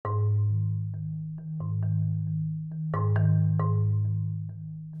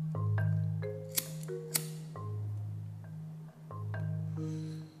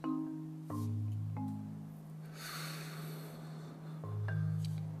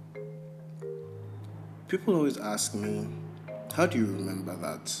People always ask me, how do you remember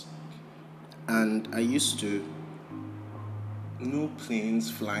that? And I used to know planes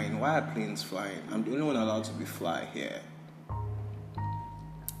flying. Why are planes flying? I'm the only one allowed to be fly here.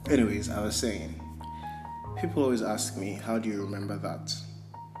 Anyways, I was saying, people always ask me, how do you remember that?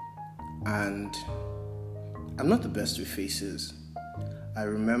 And I'm not the best with faces. I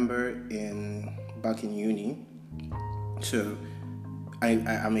remember back in uni, so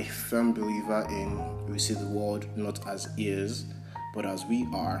I'm a firm believer in we see the world not as is, but as we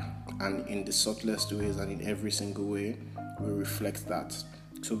are, and in the subtlest ways and in every single way, we reflect that.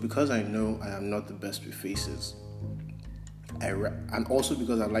 So because I know I am not the best with faces, and also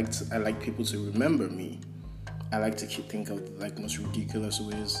because I like people to remember me, I like to think of most ridiculous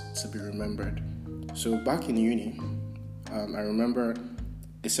ways to be remembered. So back in uni, I remember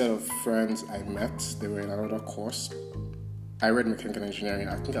a set of friends I met. They were in another course. I read mechanical engineering.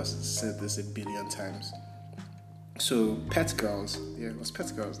 I think I've said this a billion times. So pet girls, it was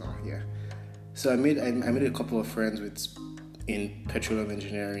pet girls now, yeah. So I made a couple of friends in petroleum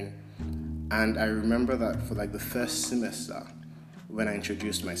engineering, and I remember that for the first semester, when I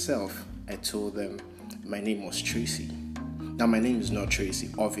introduced myself, I told them my name was Tracy. Now my name is not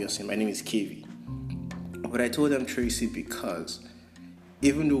Tracy, obviously. My name is KV. But I told them Tracy because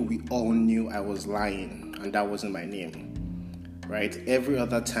even though we all knew I was lying and that wasn't my name, right? Every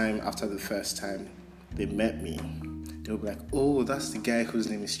other time after the first time they met me, they would be like, oh, that's the guy whose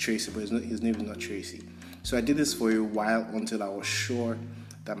name is Tracy, but his name is not Tracy. So I did this for a while until I was sure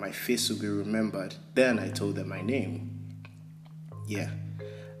that my face would be remembered. Then I told them my name. Yeah.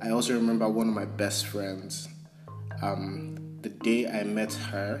 I also remember one of my best friends. The day I met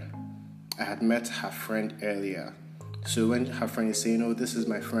her, I had met her friend earlier. So when her friend is saying, oh, this is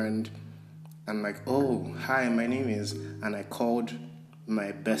my friend, I'm like, oh, hi, my name is, and I called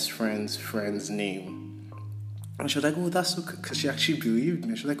my best friend's name. And she was like, oh, that's so, because she actually believed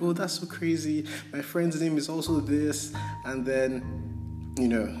me. She was like, oh, that's so crazy. My friend's name is also this. And then,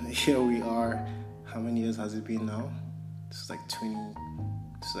 here we are. How many years has it been now? This is like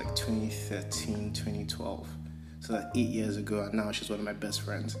 2013, 2012. So 8 years ago, and now she's one of my best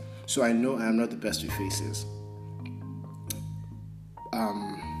friends. So I know I am not the best with faces.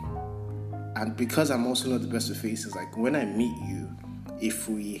 And because I'm also not the best with faces, when I meet you, if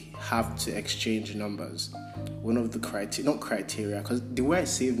we have to exchange numbers, one of the criteria, because the way I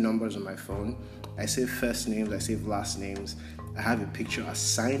save numbers on my phone, I save first names, I save last names, I have a picture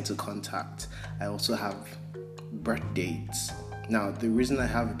assigned to contact, I also have birth dates. Now, the reason I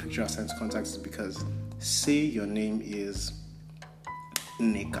have a picture assigned to contact is because, say your name is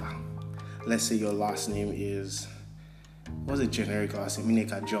Nneka. Let's say your last name is, what's a generic last name?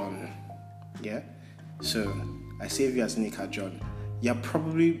 Nneka John. Yeah? So, I save you as Nneka John. You're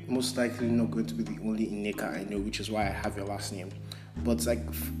probably most likely not going to be the only Nneka I know, which is why I have your last name. But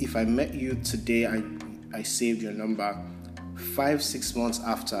if I met you today, I saved your number, 5-6 months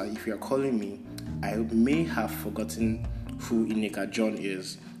after, if you're calling me, I may have forgotten who Nneka John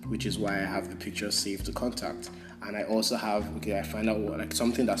is, which is why I have the picture saved to contact. And I also have, I find out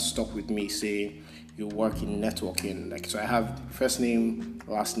something that stuck with me, say you work in networking. So I have first name,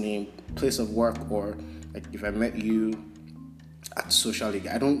 last name, place of work, or if I met you at Social League,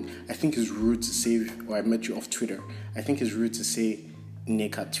 I think it's rude to save, or I met you off Twitter, I think it's rude to say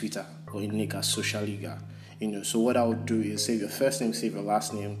Nneka Twitter or Nneka Social League. So what I would do is save your first name, save your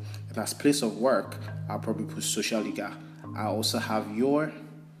last name, and as place of work, I'll probably put Social League. I also have your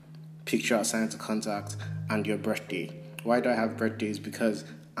picture assigned to contact and your birthday. Why do I have birthdays? Because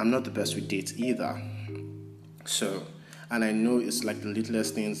I'm not the best with dates either. So, and I know it's the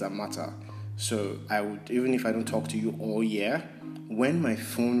littlest things that matter. So I would, even if I don't talk to you all year, when my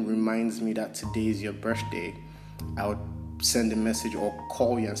phone reminds me that today is your birthday, I would send a message or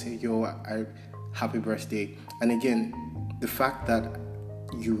call you and say, happy birthday. And again, the fact that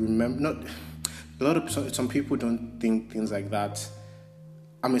you remember, some people don't think things like that.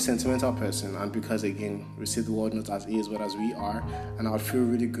 I'm a sentimental person, and because again, we see the world not as is but as we are, and I would feel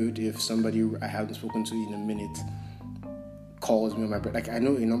really good if somebody I haven't spoken to in a minute calls me on my birthday. I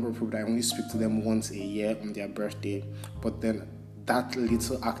know a number of people that I only speak to them once a year on their birthday, but then that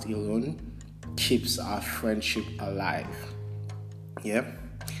little act alone keeps our friendship alive. Yeah.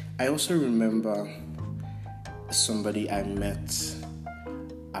 I also remember somebody I met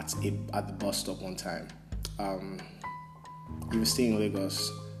at the bus stop one time. If you stay in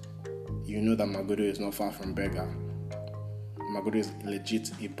Lagos, you know that Magodo is not far from Berger. Magodo is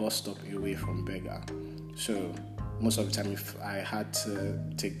legit a bus stop away from Berger. So most of the time, if I had to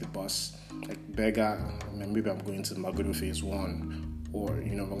take the bus, Berger, maybe I'm going to Magodo Phase 1, or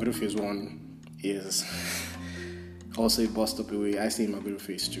Magodo Phase 1 is also a bus stop away. I stay in Magodo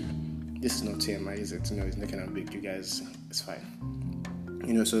Phase 2. This is not TMI, is it? No, it's not kind of big. You guys, it's fine.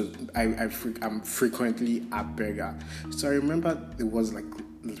 So I'm frequently at Berger. So I remember it was like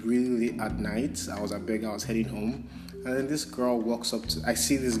really late at night. I was at Berger, I was heading home. And then this girl walks up I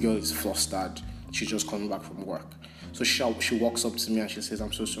see this girl is flustered. She's just coming back from work. So she walks up to me and she says,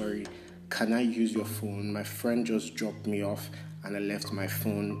 "I'm so sorry. Can I use your phone? My friend just dropped me off and I left my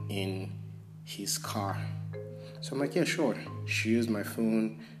phone in his car." So I'm like, "Yeah, sure." She used my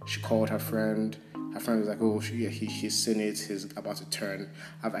phone. She called her friend. Her friend was like, "Oh, he's seen it. He's about to turn."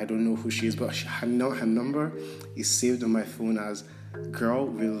 I don't know who she is, but her number is saved on my phone as "Girl,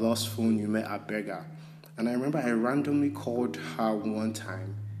 we lost phone you met at Berger." And I remember I randomly called her one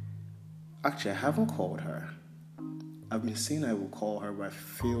time. Actually, I haven't called her. I've been saying I will call her, but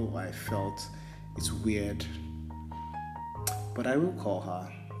I felt it's weird. But I will call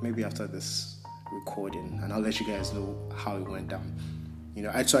her, maybe after this recording, and I'll let you guys know how it went down.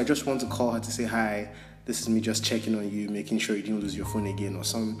 So I just want to call her to say, "Hi, this is me just checking on you, making sure you didn't lose your phone again," or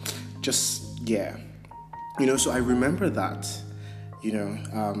some, yeah. So I remember that,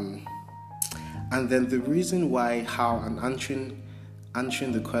 and then the reason why, how, and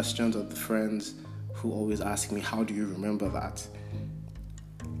answering the questions of the friends who always ask me, "How do you remember that?"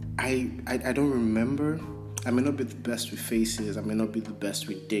 I don't remember. I may not be the best with faces. I may not be the best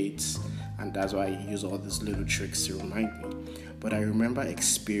with dates. And that's why I use all these little tricks to remind me. But I remember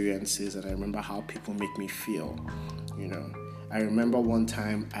experiences and I remember how people make me feel. I remember one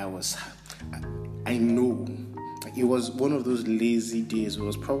time I know, it was one of those lazy days. It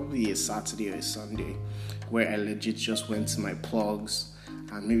was probably a Saturday or a Sunday where I legit just went to my plugs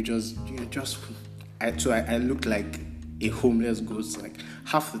and maybe I looked like a homeless ghost. Like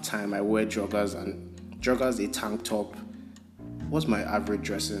half the time I wear joggers, a tank top. What's my average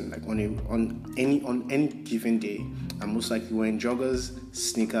dressing? Like on any given day, I'm most likely wearing joggers,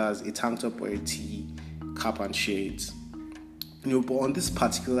 sneakers, a tank top or a tee, cap and shades. But on this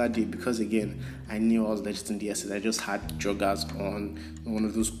particular day, because again, I knew I was legit in the essence, I just had joggers on, one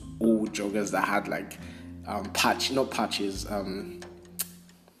of those old joggers that had like not patches,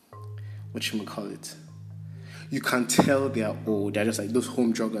 whatchamacallit. You can tell they are old. They're just like those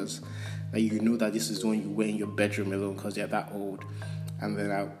home joggers. Like that this is the one you wear in your bedroom alone because they're that old. And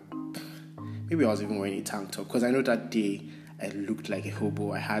then maybe I was even wearing a tank top because I know that day I looked like a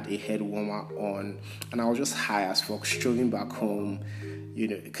hobo. I had a head warmer on and I was just high as fuck, strolling back home.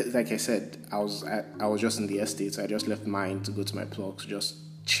 Cause like I said, I was just in the estate, so I just left mine to go to my plugs, just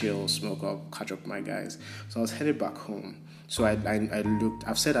chill, smoke up, catch up with my guys. So I was headed back home. So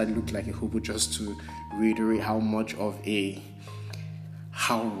I've said I looked like a hobo just to reiterate how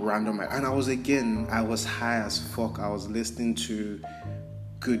random and I was high as fuck. I was listening to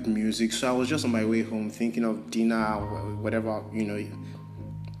good music. So I was just on my way home thinking of dinner, whatever,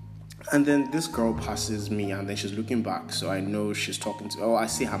 And then this girl passes me and then she's looking back. So I know she's talking I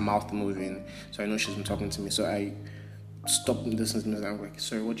see her mouth moving. So I know she's been talking to me. So I stopped and listened to me and I'm like,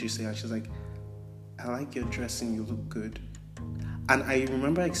 "Sorry, what did you say?" And she's like, "I like your dressing, you look good." And I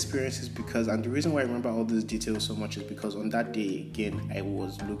remember experiences and the reason why I remember all these details so much is because on that day, again, I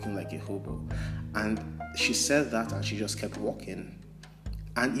was looking like a hobo. And she said that and she just kept walking.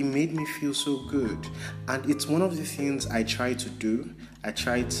 And it made me feel so good. And it's one of the things I try to do.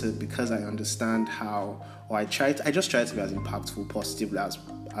 Because I understand I just try to be as impactful, positively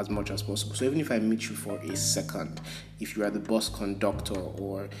as much as possible. So even if I meet you for a second, if you are the bus conductor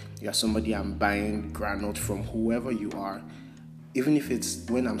or you're somebody I'm buying granite from, whoever you are, even if it's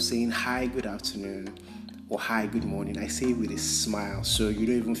when I'm saying hi, good afternoon, or hi, good morning, I say it with a smile, so you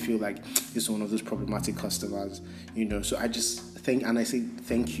don't even feel like it's one of those problematic customers, So I just I say,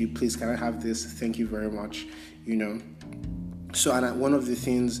 "Thank you, please, can I have this? Thank you very much," So one of the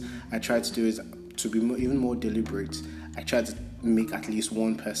things I try to do is to be even more deliberate. I try to make at least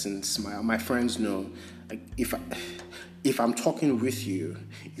one person smile. My friends know, like if I'm talking with you,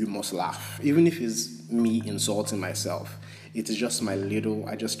 you must laugh, even if it's me insulting myself. It is just I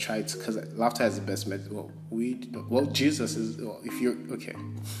just try to, because laughter is the best medicine. Jesus is, if you're, okay.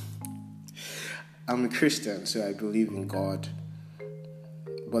 I'm a Christian, so I believe in God.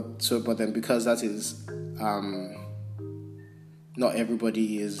 But then because that is, not everybody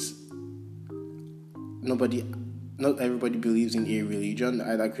believes in a religion,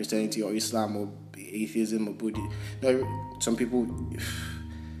 either Christianity or Islam or atheism or Buddhism. No, some people.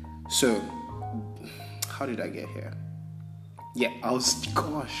 So, how did I get here? Yeah, I'm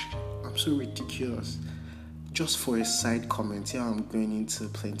so ridiculous. Just for a side comment, here I'm going into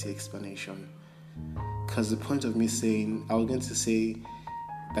plenty explanation. Because the point of me saying, I was going to say,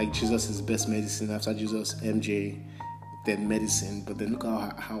 like Jesus is best medicine. After Jesus, MJ, then medicine. But then look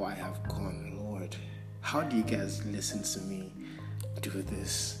how I have gone, Lord. How do you guys listen to me do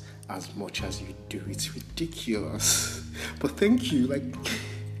this as much as you do? It's ridiculous. But thank you. Like,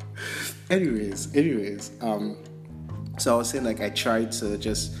 anyways. So I was saying, like, I tried to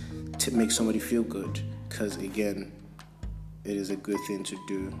just to make somebody feel good, because again, it is a good thing to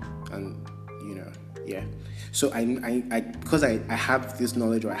do, and yeah. So I because I have this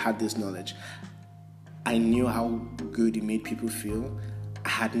knowledge, or I had this knowledge, I knew how good it made people feel. I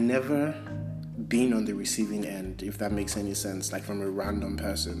had never been on the receiving end, if that makes any sense, like from a random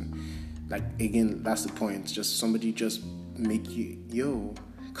person. Like, again, that's the point. Just somebody just make you,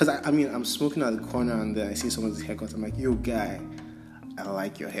 because I'm smoking at the corner and then I see someone's haircut. I'm like, yo, guy, I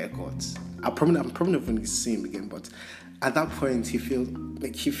like your haircut. I'm probably not going to see him again, but at that point, he feels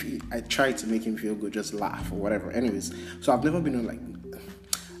like I tried to make him feel good, just laugh or whatever. Anyways, so I've never been on, like,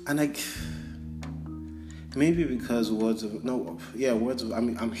 and like, maybe because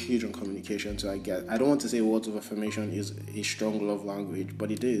I'm huge on communication, so I don't want to say words of affirmation is a strong love language,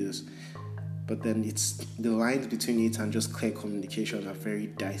 but it is. But then it's the lines between it and just clear communication are very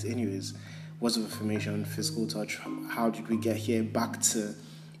dicey. Anyways, words of affirmation, physical touch. How did we get here? Back to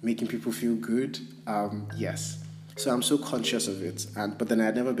making people feel good. Yes. So I'm so conscious of it, but then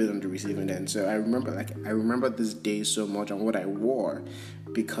I'd never been on the receiving end. So I remember this day so much and what I wore,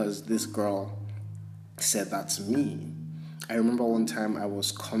 because this girl said that to me. I remember one time I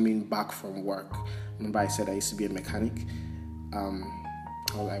was coming back from work. Remember I said I used to be a mechanic.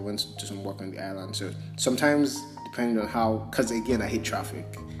 I went to do some work on the island. So sometimes, depending on how, because again I hate traffic,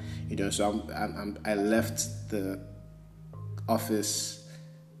 So I left the office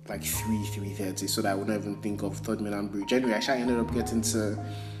like 3:30, so that I wouldn't even think of Third Mainland Bridge. Anyway, I ended up getting to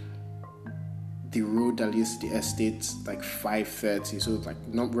the road that leads to the estate like 5:30, so it's like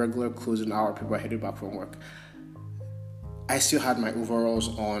not regular closing hour. People are headed back from work. I still had my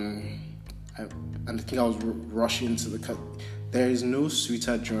overalls on, and I think I was rushing to the cut. There is no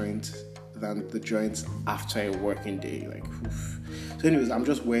sweeter joint than the joints after a working day. Like, oof. So anyways, I'm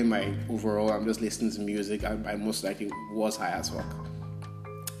just wearing my overall. I'm just listening to music. I most likely was high as fuck.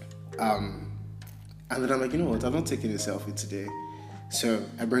 And then I'm like, you know what? I'm not taking a selfie today. So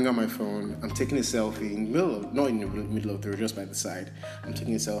I bring out my phone. I'm taking a selfie not in the middle of the road, just by the side. I'm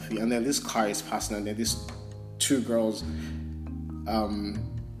taking a selfie, and then this car is passing, and then these two girls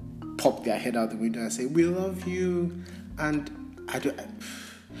pop their head out the window and say, "We love you." And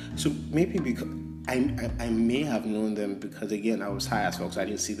so maybe because I may have known them, because again I was high as fuck, so I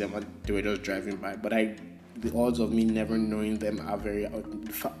didn't see them. They were just driving by. But the odds of me never knowing them are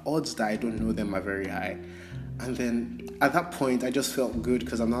odds that I don't know them are very high. And then at that point, I just felt good,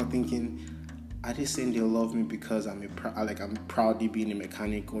 because I'm not thinking, are they saying they love me because I'm proudly being a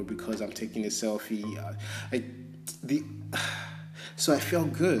mechanic, or because I'm taking a selfie? So I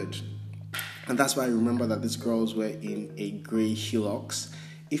felt good. And that's why I remember that these girls were in a grey Hilux.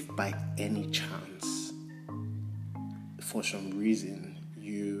 If by any chance, for some reason,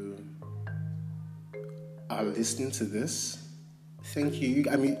 you are listening to this, thank you.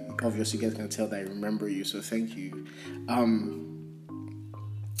 Obviously you guys can tell that I remember you, so thank you.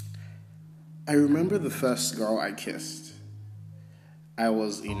 I remember the first girl I kissed. I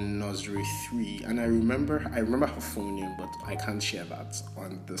was in nursery 3, and I remember her phone name, but I can't share that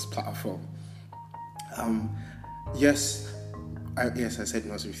on this platform. Yes, I said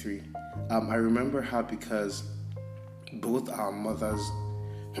nursery 3. I remember her because both our mothers,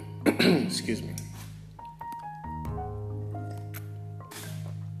 excuse me,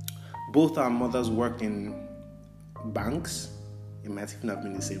 both our mothers worked in banks. It might even have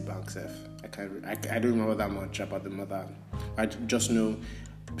been the same bank, Seth. I don't remember that much about the mother. I just know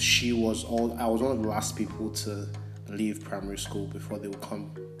I was one of the last people to leave primary school before they would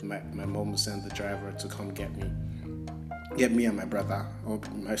come. My mom would send the driver to come get me and my brother, or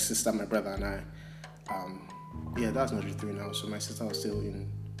my sister, my brother, and I. That's nursery 3 now. So my sister was still in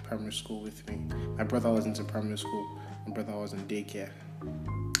primary school with me. My brother wasn't in primary school. My brother was in daycare.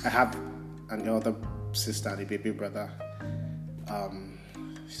 I have an elder sister and a baby brother.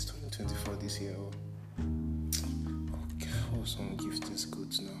 She's turning 24 this year. Some gift is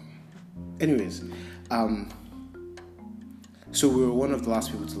good now. Anyways, so we were one of the last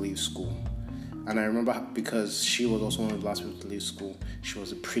people to leave school. And I remember, because she was also one of the last people to leave school, she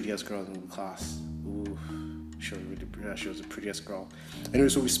was the prettiest girl in the class. Ooh, she was really pretty. She was the prettiest girl. Anyway,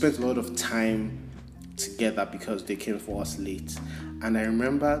 so we spent a lot of time together because they came for us late. And I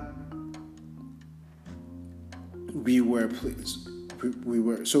remember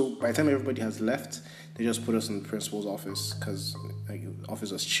so by the time everybody has left, they just put us in the principal's office, because Like, the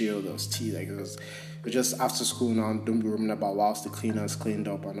office was chill, there was tea, like, it was just after school now, don't be roaming about whilst the cleaners cleaned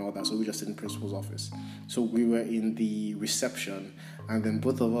up and all that. So we just in the principal's office. So we were in the reception, and then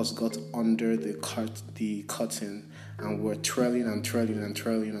both of us got under the curtain, and were twirling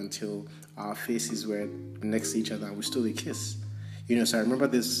until our faces were next to each other, and we stole a kiss. So I remember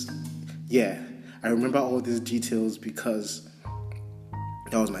this. Yeah, I remember all these details because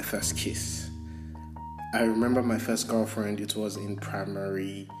that was my first kiss. I remember my first girlfriend. It was in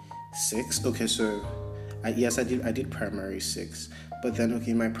primary 6. Okay, so I did primary 6. But then,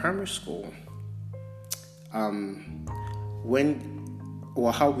 in my primary school, how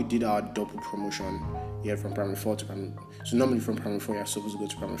we did our double promotion, from primary 4 to primary. So normally from primary 4, you're supposed to go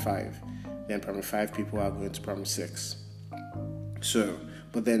to primary 5. Then primary 5 people are going to primary 6. So,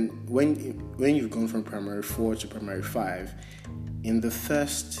 but then when you've gone from primary 4 to primary 5, in the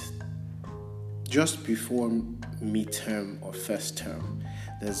first, just before midterm or first term,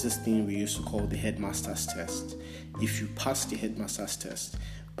 there's this thing we used to call the headmaster's test. If you pass the headmaster's test,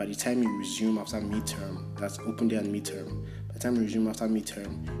 by the time you resume after midterm, that's open day and midterm, by the time you resume after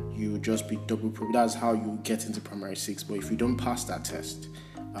midterm, you will just be double pro. That's how you get into primary 6. But if you don't pass that test,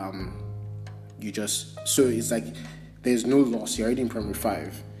 so it's like there's no loss. You're already in primary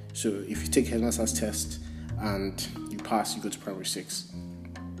 5. So if you take headmaster's test and you pass, you go to primary 6.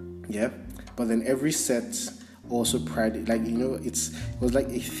 Yeah. But then every set also pride, like, it was like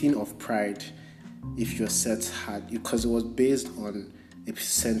a thing of pride if your set had, because it was based on a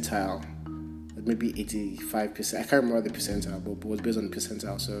percentile, maybe 85%. I can't remember the percentile, but it was based on the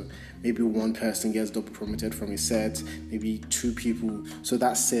percentile. So maybe one person gets double promoted from a set, maybe 2 people. So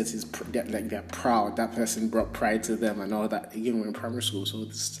that set is they're proud. That person brought pride to them and all that. Again, we're in primary school, so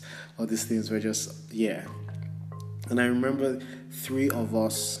all these things were just, yeah. And I remember 3 of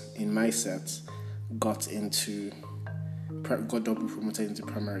us in my set got double promoted into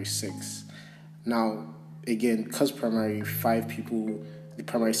primary 6. Now, again, because primary 5 people, the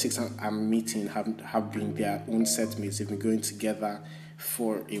primary 6 I'm meeting have been their own set mates. They've been going together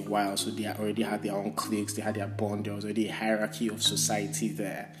for a while, so they already had their own cliques, they had their bond, there was already a hierarchy of society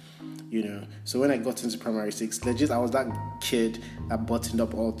there. So when I got into primary 6, legit, I was that kid that buttoned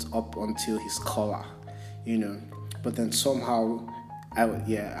up until his collar, But then somehow, I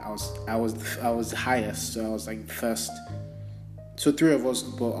was the highest, so I was like first. So 3 of us,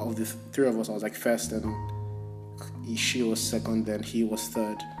 but of the 3 of us, I was like first, and she was second, then he was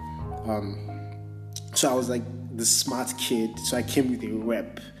third. So I was like the smart kid, so I came with a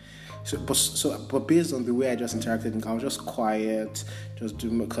rep. But based on the way I just interacted, I was just quiet, just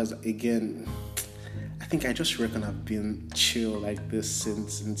doing, because again, I think I just reckon I've been chill like this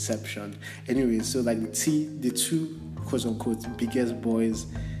since inception. Anyway, so like the 2 quote unquote biggest boys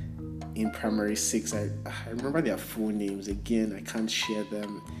in primary 6, I remember their full names. Again, I can't share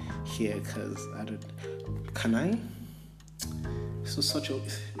them here because I don't. Can I? So is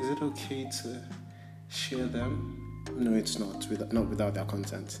it okay to share them? No, it's not. Not without their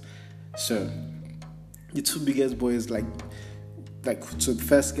consent. So the 2 biggest boys, like so the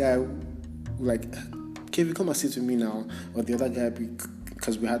first guy, like, okay, you come and sit with me now, or the other guy,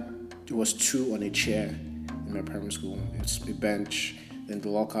 because it was 2 on a chair in my primary school. It's a bench, then the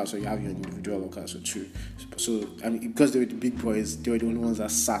locker, so you have your individual locker, so 2. So I mean, because they were the big boys, they were the only ones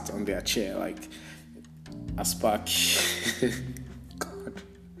that sat on their chair, like a spark. God.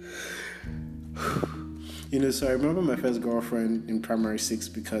 So I remember my first girlfriend in primary 6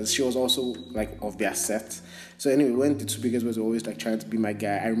 because she was also like of their set. So anyway, when the 2 biggest boys were always like trying to be my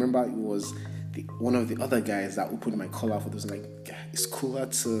guy, I remember it was one of the other guys that opened my collar for those, like, it's cooler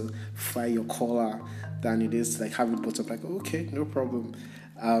to fry your collar than it is to like have it buttoned. Like, okay, no problem.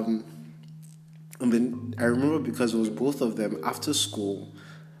 And then I remember because it was both of them after school.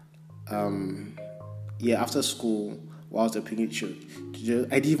 After school, whilst they're picking it,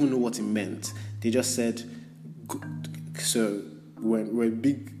 I didn't even know what it meant. They just said, so we're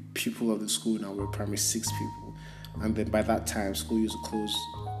big people of the school now, we're primary 6 people. And then by that time, school used to close.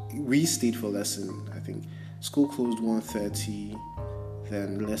 We stayed for lesson, I think. School closed 1:30,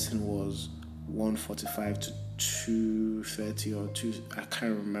 then lesson was 1:45 to 2:30 or 2, I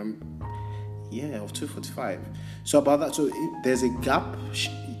can't remember. Yeah, or 2:45. So about that, so there's a gap.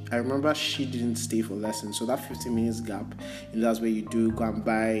 I remember she didn't stay for lessons, so that 15 minutes gap, that's where you do go and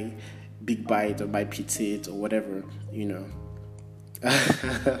buy Big Bite or buy pizza or whatever,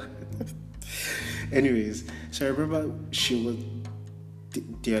 Anyways, so I remember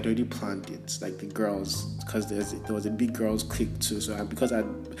they had already planned it, like the girls, because there was a big girls clique too. So there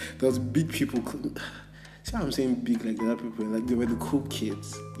was big people. See how I'm saying big, like the other people, like they were the cool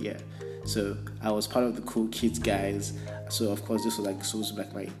kids. Yeah. So I was part of the cool kids guys. So of course this was like supposed to be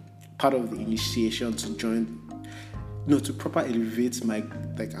like my part of the initiation to join, to proper elevate my,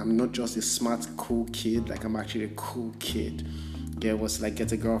 like, I'm not just a smart cool kid, like I'm actually a cool kid. Yeah, it was like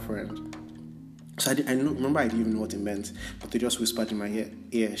get a girlfriend. So remember I didn't even know what it meant, but they just whispered in my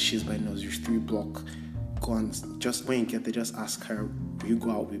ear, she's by nursery 3 block. Go on, just when you get there, just ask her, will you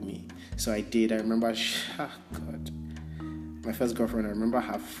go out with me? So I did. I remember, God, my first girlfriend, I remember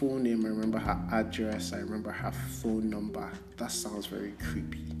her full name, I remember her address, I remember her phone number. That sounds very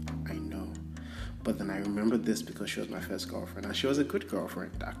creepy, I know. But then I remember this because she was my first girlfriend, and she was a good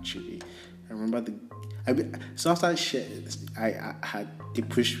girlfriend, actually. I remember so after they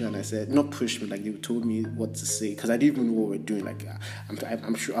pushed me, and I said, not pushed me, like they told me what to say, because I didn't even know what we were doing. Like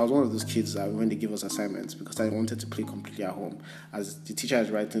I'm sure I was one of those kids that when they give us assignments, because I wanted to play completely at home, as the teacher is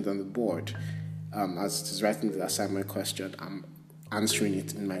writing it on the board, as it is writing the assignment question, I'm answering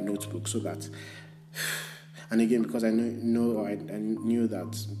it in my notebook, so that. And again, because I knew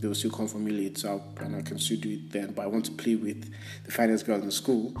that they will still come for me late, and I can still do it then. But I want to play with the finest girl in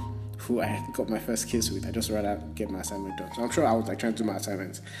school, who I got my first kiss with. I just rather get my assignment done. So I'm sure I was like trying to do my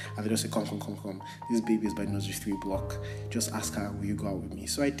assignments, and they just say, come. This baby is by nursery 3 block. Just ask her, will you go out with me?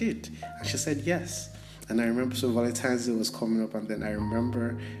 So I did, and she said yes. And I remember, so Valentine's Day was coming up, and then I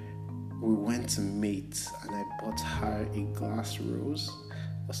remember we went to Mate, and I bought her a glass rose.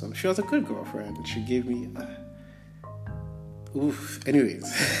 She was a good girlfriend. She gave me anyways.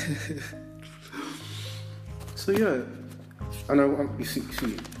 So yeah, and you see,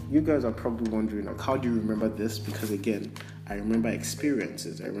 you guys are probably wondering, like, how do you remember this? Because again, I remember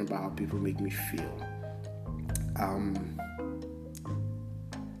experiences. I remember how people make me feel.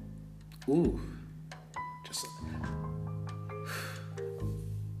 Just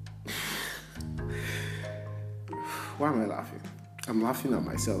why am I laughing? I'm laughing at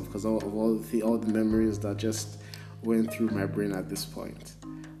myself because all the memories that just went through my brain at this point.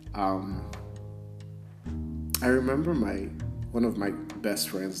 I remember one of my best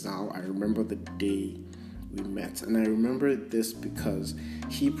friends now. I remember the day we met, and I remember this because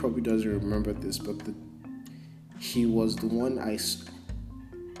he probably doesn't remember this, but he was the one I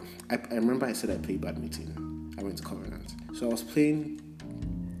remember I said I played badminton. I went to Covenant, so I was playing.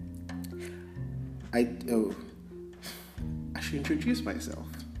 I should introduce myself.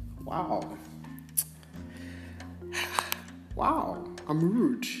 Wow, I'm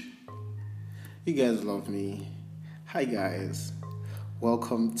rude. You guys love me. Hi guys,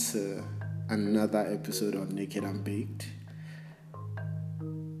 welcome to another episode of Naked and Baked.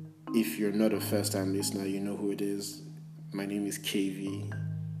 If you're not a first-time listener, you know who it is. My name is KV.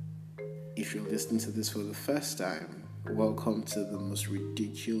 If you're listening to this for the first time, welcome to the most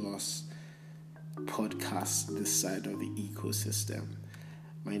ridiculous podcast this side of the ecosystem.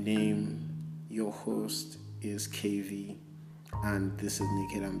 My name, your host, is KV, and this is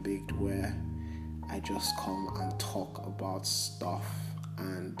Naked and Baked, where I just come and talk about stuff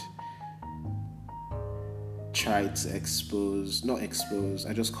and try to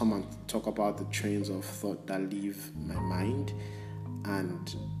I just come and talk about the trains of thought that leave my mind.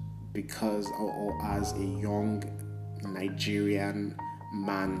 And because, or as a young Nigerian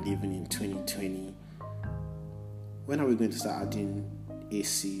man living in 2020, when are we going to start adding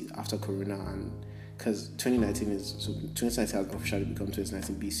AC after Corona? And because 2019 has officially become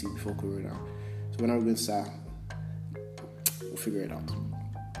 2019 BC before Corona. So when are we going to start? We'll figure it out.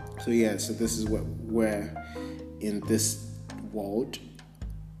 So yeah, so this is where in this world,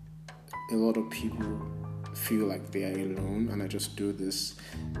 a lot of people feel like they are alone, and I just do this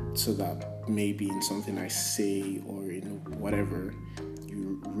so that maybe in something I say or in whatever,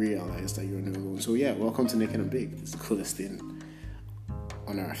 you realize that you're not alone. So yeah, welcome to Naked and Baked. It's the coolest thing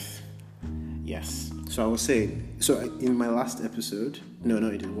on earth. Yes. So I was saying, in my last episode,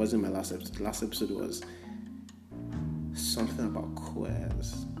 it wasn't my last episode. The last episode was something about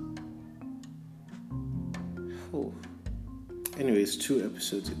queers. Oh. Anyways, 2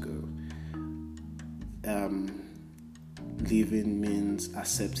 episodes ago, living means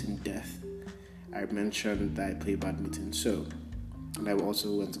accepting death. I mentioned that I play badminton, and I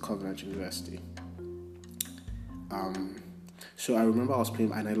also went to Covenant University. So I remember I was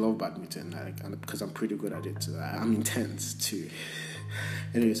playing, and I love badminton, because I'm pretty good at it. I'm intense too.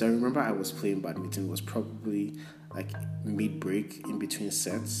 Anyways, I remember I was playing badminton. It was probably like mid-break, in between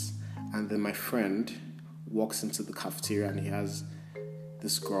sets, and then my friend walks into the cafeteria, and he has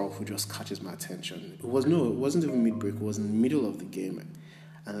this girl who just catches my attention. It wasn't even mid-break. It was in the middle of the game,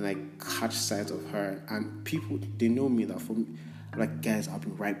 and then I catch sight of her, and people, they know me, that for me, I'm like, guys, I'll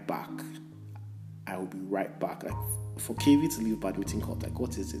be right back. I will be right back. Like for KV to leave badminton court, like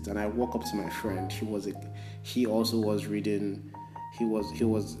what is it? And I walk up to my friend. He also was reading. He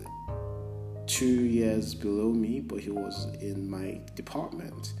was 2 years below me, but he was in my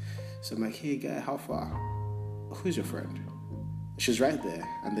department. So I'm like, hey guy, how far? Who's your friend? She's right there,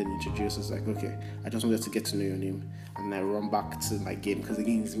 and then introduces like, okay, I just wanted to get to know your name, and I run back to my game because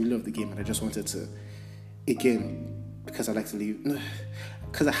again it's the middle of the game, and I just wanted to, again, because I like to leave,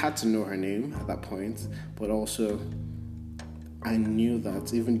 because I had to know her name at that point, but also I knew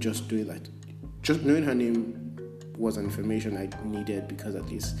that even just doing that, just knowing her name was an information I needed, because at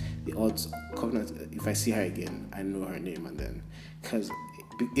least the odds, if I see her again, I know her name, and then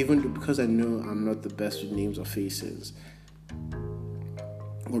because I know I'm not the best with names or faces.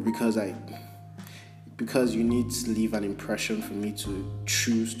 Or because you need to leave an impression for me to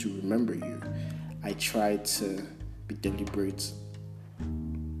choose to remember you, I try to be deliberate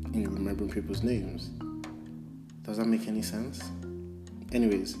in remembering people's names. Does that make any sense?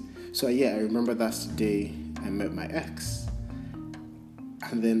 Anyways, so yeah, I remember that's the day I met my ex.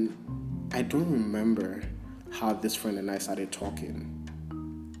 And then I don't remember how this friend and I started talking.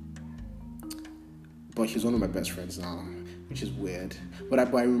 But he's one of my best friends now, which is weird. But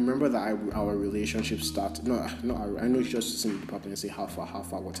I remember that our relationship started. I know it's just sitting in the department and say how far,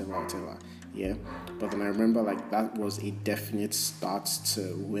 whatever. Yeah. But then I remember like that was a definite start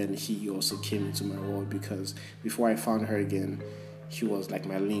to when he also came into my world, because before I found her again, he was like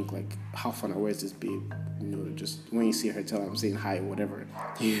my link, like how far, where's this babe? Just when you see her, tell her I'm saying hi, whatever.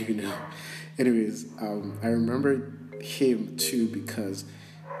 Anyways, I remember him too, because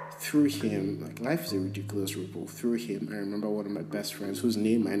through him, like life is a ridiculous ripple. Through him, I remember one of my best friends, whose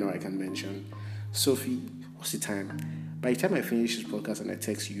name I know I can mention, Sophie. What's the time? By the time I finish this podcast and I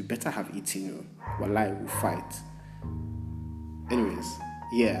text you, better have eaten, while I will fight. Anyways,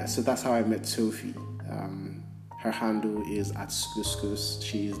 yeah, so that's how I met Sophie. Her handle is at Skuskus.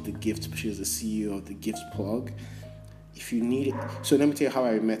 She's the CEO of the Gift Plug. If you need it, so let me tell you how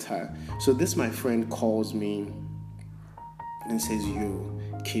I met her. So this my friend calls me and says, yo,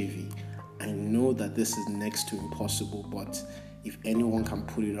 KV, I know that this is next to impossible, but if anyone can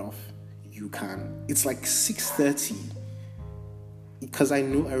pull it off, you can. It's like 6:30, because I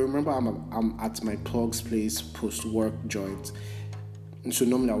remember I'm at my plug's place post-work joint, and so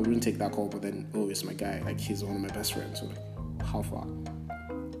normally I wouldn't take that call, but then, it's my guy, like he's one of my best friends, so like, how far?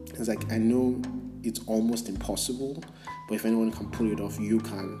 It's like, I know it's almost impossible, but if anyone can pull it off, you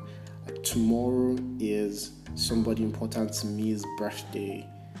can. Like, tomorrow is somebody important to me's birthday,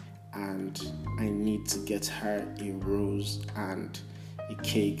 and I need to get her a rose and a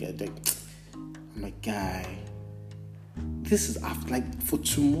cake. I'm like, guy, this is after, like, for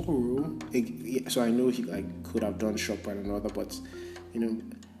tomorrow. So I know he like could have done shop and another, but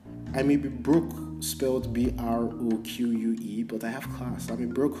I may be broke, spelled BROQUE, but I have class. I'm a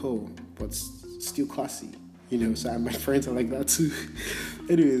broke hoe, but still classy. So my friends are like that too.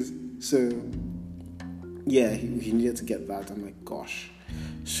 Anyways, so yeah, he needed to get that. I'm like, gosh.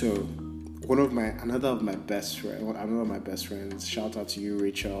 So another of my best friends, shout out to you,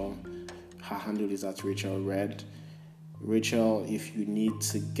 Rachel. Her handle is at Rachel Red. Rachel, if you need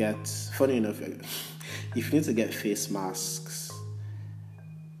to get, funny enough, if you need to get face masks,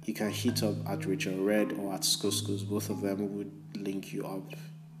 you can hit up at Rachel Red or at Skuskus. Both of them would link you up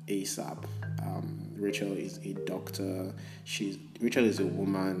ASAP. Rachel is a doctor. Rachel is a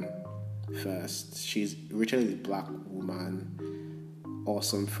woman first. Rachel is a black woman,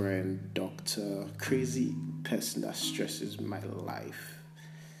 awesome friend, doctor, crazy person that stresses my life.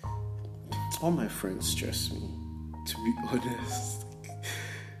 All my friends stress me, to be honest.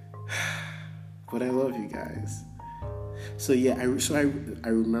 But I love you guys. So yeah, I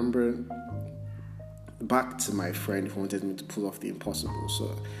remember back to my friend who wanted me to pull off the impossible.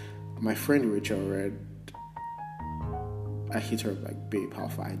 So my friend Rachel Red, I hit her up like, babe, how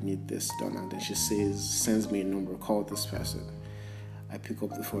far, I need this done. And then she sends me a number, call this person. I pick up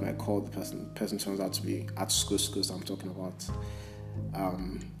the phone, I call the person. The person turns out to be at Skuskus I'm talking about.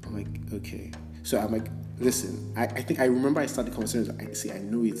 I'm like, okay. So I'm like, listen, I think I remember I started the conversation. I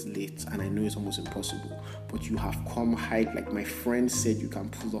know it's late and I know it's almost impossible, but you have come high. Like my friend said, you can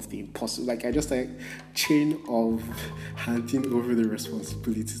pull off the impossible. Like I just chain of handing over the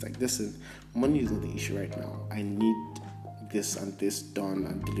responsibilities. Like, listen, money is not the issue right now. I need this and this done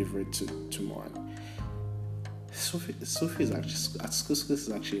and delivered tomorrow. Sophie is actually, at Skuskus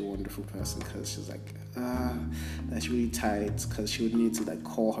is actually a wonderful person, because she's like, that's really tight, because she would need to like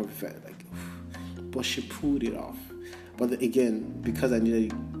call her vet, but she pulled it off. But again, because I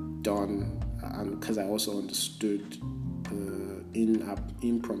needed it done, and because I also understood the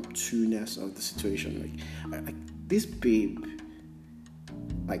impromptu-ness of the situation. Like this babe,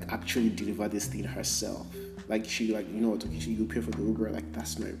 like, actually delivered this thing herself. Like, she, like, you know what, okay, she will pay for the Uber. Like,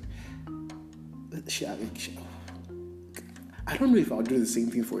 that's my... I don't know if I'll do the same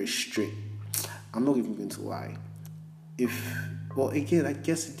thing for a straight. I'm not even going to lie. Well, again, I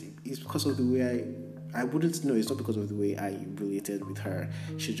guess it's because of the way I wouldn't know. It's not because of the way I related with her.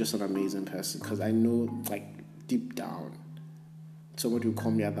 She's just an amazing person. Because I know, like, deep down, somebody will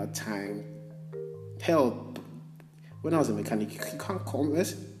call me at that time. Hell, when I was a mechanic, you can't call me.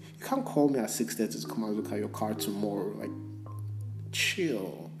 You can't call me at 6:30 to come and look at your car tomorrow. Like,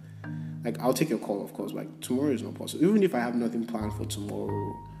 chill. Like, I'll take your call, of course. Like, tomorrow is not possible. Even if I have nothing planned for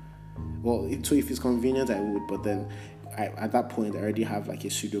tomorrow. Well, so if it's convenient, I would. But then, at that point, I already have, like,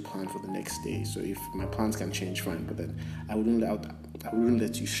 a pseudo plan for the next day. So if my plans can change, fine. But then, I wouldn't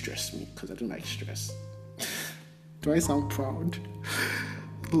let you stress me, because I don't like stress. Do I sound proud?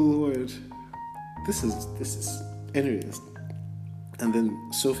 Lord. This is... Anyways. And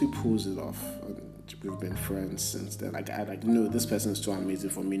then Sophie pulls it off. We've been friends since then. Like, no, this person is too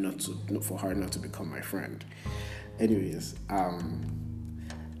amazing for me for her not to become my friend. Anyways,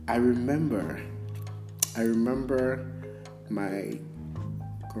 I remember my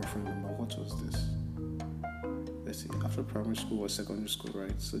girlfriend number. What was this? Let's see. After primary school was secondary school,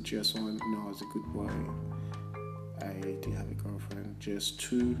 right? So GS1, no, I was a good boy. I didn't have a girlfriend.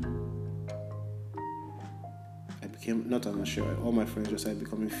 GS2, I became, not I'm not sure. All my friends just started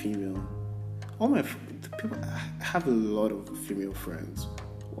becoming female. All my people, I have a lot of female friends.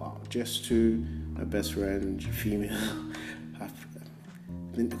 Wow, GS2, my best friend, female.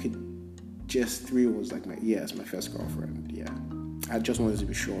 Then, okay, GS3 was like my first girlfriend. Yeah, I just wanted to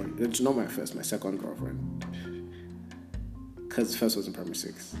be sure. It's not my first, my second girlfriend. Because the first was in primary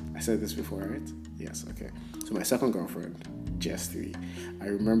 6. I said this before, right? Yes, okay. So my second girlfriend, GS3. I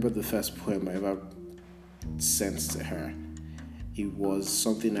remember the first poem I ever sent to her. It was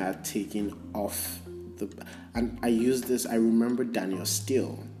something I had taken off and I used this. I remember Daniel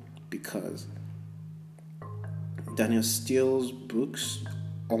Steele, because Daniel Steele's books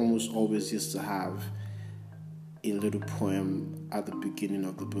almost always used to have a little poem at the beginning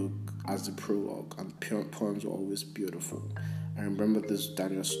of the book as the prologue, and poems were always beautiful. I remember this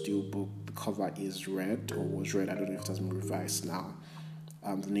Daniel Steele book, the cover is red, or was red, I don't know if it has been revised now.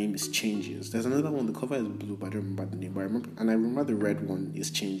 The name is Changes. There's another one, the cover is blue, but I don't remember the name. But I remember the red one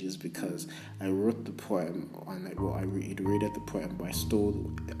is Changes, because I wrote the poem, and I reiterated the poem, but I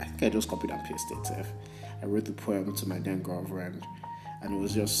think I just copied and pasted it. I wrote the poem to my then girlfriend, and it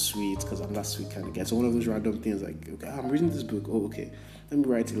was just sweet, because I'm that sweet kind of guy. So one of those random things, like, okay, I'm reading this book, oh, okay, let me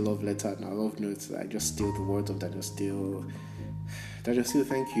write a love letter and a love note. I just steal the words of Daniel Steele. Daniel Steele,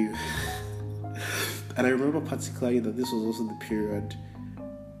 thank you. And I remember particularly that this was also the period,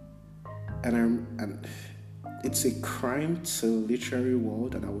 and it's a crime to literary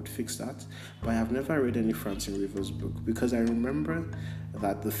world, and I would fix that, but I have never read any Francine Rivers book, because I remember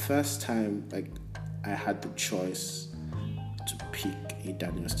that the first time, like, I had the choice to pick a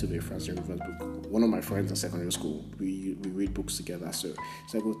Daniel Steele or Francine Rivers book. One of my friends in secondary school, we read books together, so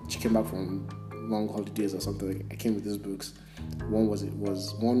she came back from long holidays or something. I came with these books. One was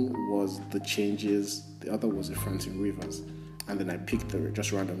The Changes, the other was a Francine Rivers. And then I picked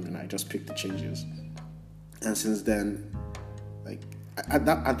just randomly, and I just picked The Changes. And since then, like, at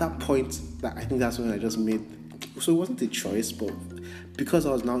that point, I think that's when I just made. So it wasn't a choice, but because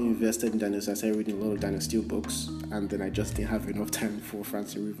I was now invested in Daniel, so I started reading a lot of Daniel Steele books, and then I just didn't have enough time for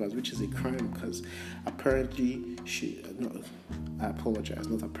Francine Rivers, which is a crime, because apparently I apologize,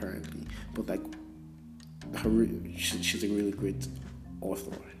 not apparently, but like, she's a really great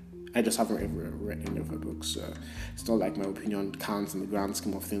author. I just haven't ever read any of her books, so it's not like my opinion counts in the grand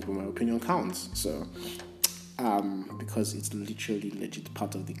scheme of things, but my opinion counts. So, because it's literally legit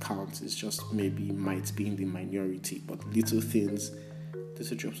part of the count, it's just maybe might be in the minority, but little things,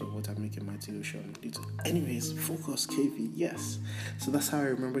 little drops of water make a mighty ocean. Anyways, focus, KV, yes. So that's how I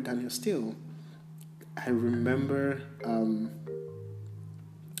remember Daniel Steele. I remember,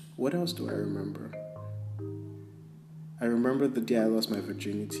 what else do I remember? I remember the day I lost my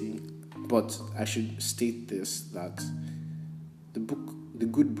virginity, but I should state this, that the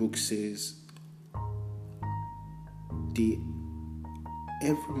good book says,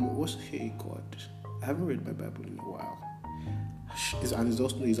 hey God, I haven't read my Bible in a while, and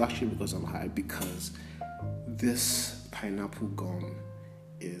it's actually because I'm high, because this pineapple gum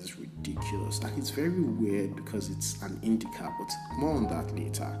is ridiculous, and it's very weird because it's an indica, but more on that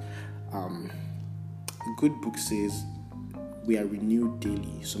later. The good book says, we are renewed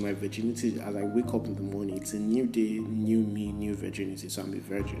daily. So my virginity, as I wake up in the morning, it's a new day, new me, new virginity. So I'm a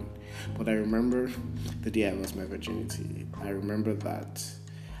virgin. But I remember the day I lost my virginity. I remember that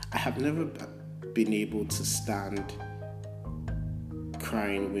I have never been able to stand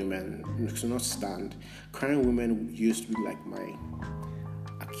crying women. So not stand. Crying women used to be like my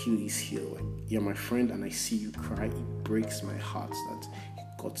Achilles heel. Like, you're my friend and I see you cry. It breaks my heart that you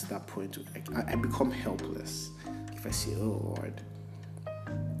got to that point. I become helpless if I say, oh Lord.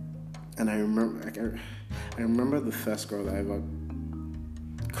 And I remember the first girl that ever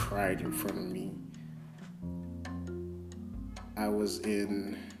cried in front of me. I was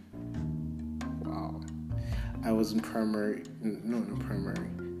in primary. No, not primary.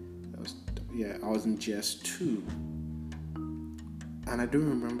 I was in GS2. And I don't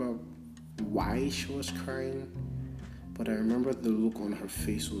remember why she was crying, but I remember the look on her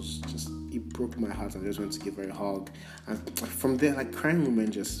face was just, it broke my heart, and I just went to give her a hug. And from there, like, crying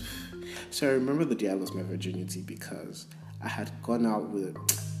women just... So I remember the day I lost my virginity because I had gone out with...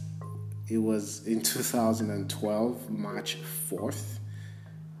 It was in 2012, March 4th.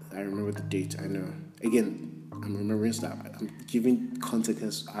 I remember the date, I know. Again, I'm remembering stuff. I'm giving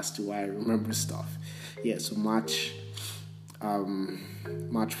context as to why I remember stuff. Yeah, so March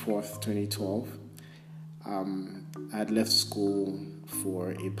 4th, 2012. I had left school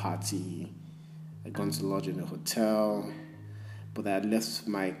for a party. I'd gone to lodge in a hotel, but I had left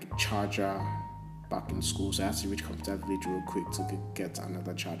my charger back in school, so I had to reach Computer Village real quick to get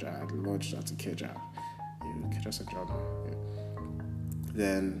another charger. I had lodged at Ikeja. Ikeja Central. Yeah.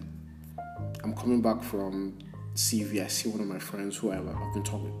 Then I'm coming back from CV. I see one of my friends who I've been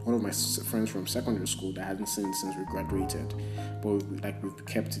talking, one of my friends from secondary school that I hadn't seen since we graduated, but we've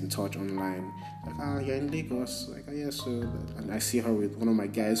kept in touch online. Like, you're in Lagos? Like, yeah, so, and I see her with one of my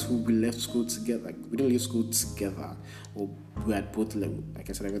guys who we left school together. Like, we didn't leave school together, or we had both, like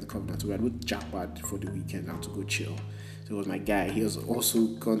I said, I went to Covenant, so we had both jackpot for the weekend now to go chill. So it was my guy. He had also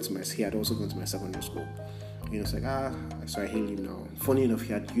gone to my secondary school. You know, it's like, so I hail him now. Funny enough,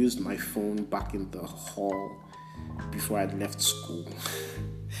 he had used my phone back in the hall before I'd left school.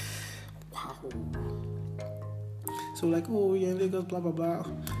 Wow. So like, oh, yeah, Lagos, blah, blah, blah.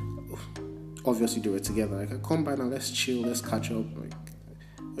 Obviously, they were together. Like, come by now, let's chill, let's catch up. Like,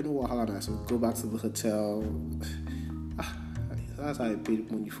 you know what, I said, go back to the hotel. That's how I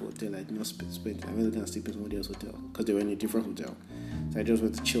paid money for hotel. I did not spend. I went to sleep in somebody else's hotel because they were in a different hotel. So I just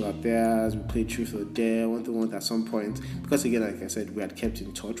went to chill out there. We played Truth or Dare, one at some point. Because again, like I said, we had kept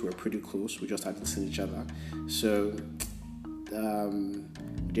in touch. We were pretty close. We just hadn't seen each other. So,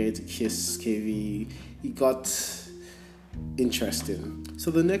 dared to kiss KV. It got interesting.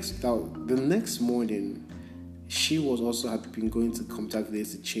 So the next morning, she was also had been going to Computer Village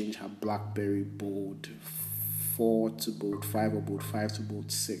to change her BlackBerry Bold 4 to Bold 5 or Bold 5 to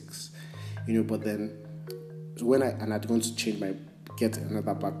Bold 6. You know, but then when I'd gone to get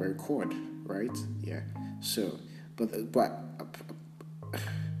another BlackBerry cord, right? Yeah. So, but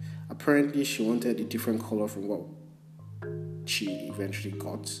apparently she wanted a different color from what she eventually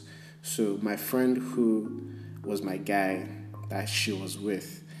got. So my friend who was my guy that she was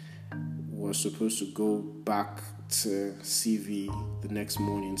with was supposed to go back to CV the next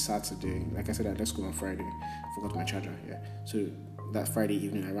morning, Saturday. Like I said, I left school on Friday. Forgot my charger. Yeah. So that Friday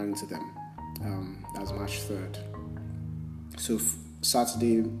evening, I ran into them. That was March 3rd. So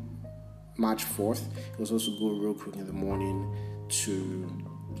Saturday, March 4th, he was supposed to go real quick in the morning to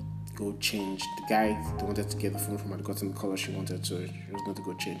go change. The guy that wanted to get the phone from had gotten the color she wanted, so he was going to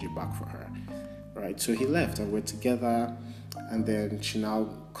go change it back for her. Right, so he left and we're together, and then she now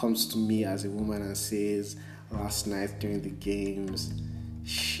comes to me as a woman and says last night during the games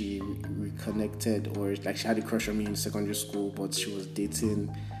she reconnected, or like she had a crush on me in secondary school, but she was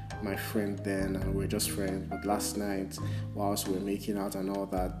dating my friend then and we were just friends, but last night whilst we were making out and all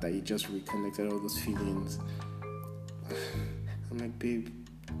that he just reconnected all those feelings. I'm like, babe,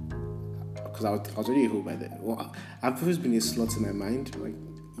 because I was already a hoe by then. Well, I've always been a slut in my mind. Like,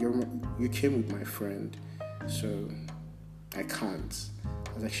 you came with my friend, so I can't.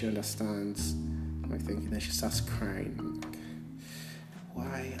 I was like, she understands. I'm like thinking, then she starts crying. I'm like,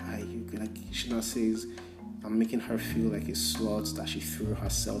 why are you, like, she now says I'm making her feel like a slut, that she threw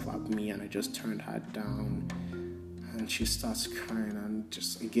herself at me and I just turned her down. And she starts crying, and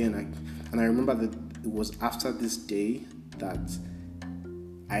just again, I remember that it was after this day that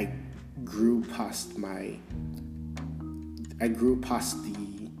I grew past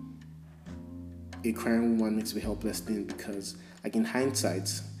a crying woman makes me helpless thing, because like in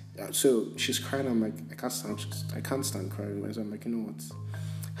hindsight, so she's crying, I'm like, I can't stand crying. So I'm like, you know what,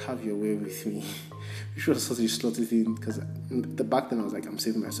 have your way with me. which was such a slutty thing because back then I was like, I'm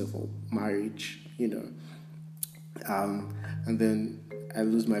saving myself for marriage, and then I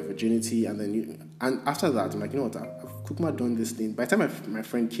lose my virginity, and then and after that I'm like, you know what, I've Kukma done this thing. By the time my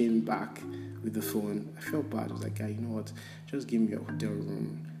friend came back with the phone, I felt bad. I was like, guy, you know what, just give me a hotel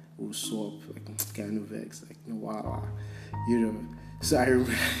room, we'll swap, like, kind of vex, like, wow, So I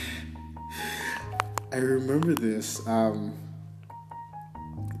remember this.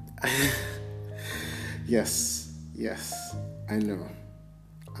 Yes, I know,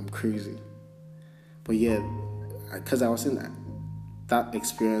 I'm crazy, but yeah, because I was in that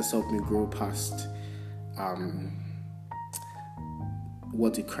experience helped me grow past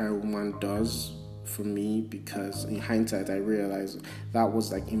what the crying woman does for me, because in hindsight I realized that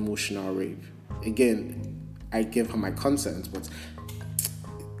was like emotional rape. Again, I gave her my consent, but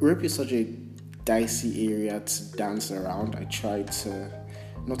rape is such a dicey area to dance around. I tried to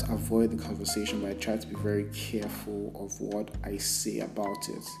not avoid the conversation, but I tried to be very careful of what I say about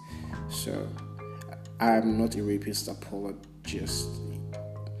it. So I'm not a rapist apologist.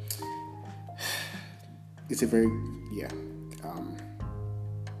 It's a very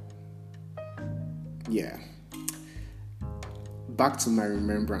Back to my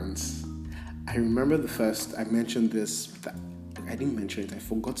remembrance. I remember I mentioned this. I didn't mention it. I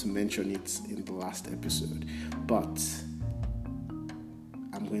forgot to mention it in the last episode, but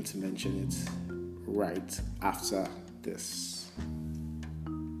I'm going to mention it right after this.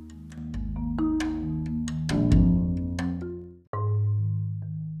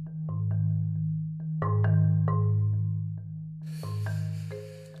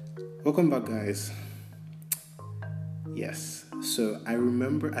 Welcome back, guys. Yes, so I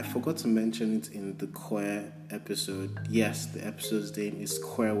forgot to mention it in the queer episode. Yes, the episode's name is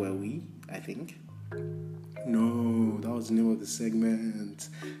Queer Were We, I think. No, that was the name of the segment.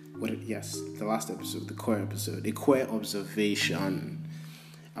 The last episode, the queer episode, a queer observation.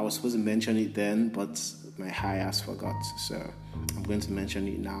 I was supposed to mention it then, but my high ass forgot, so I'm going to mention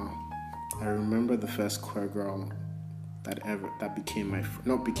it now. I remember the first queer girl that became my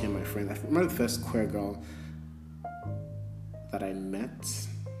friend. I remember the first queer girl that I met,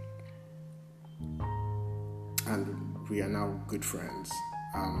 and we are now good friends.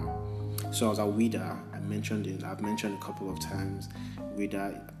 So I was at WIDA. I've mentioned a couple of times.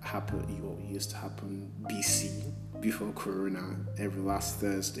 WIDA used to happen BC, before Corona, every last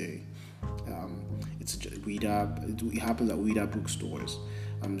Thursday. It's WIDA. It happens at WIDA bookstores.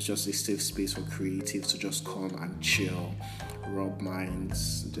 It's just a safe space for creatives to just come and chill, rub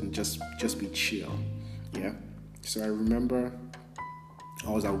minds, and just be chill. Yeah. So I remember I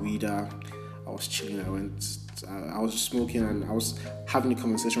was at WIDA. I was chilling. I was smoking, and I was having a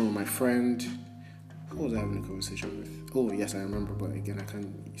conversation with my friend. Who was I having a conversation with? Oh yes, I remember, but again I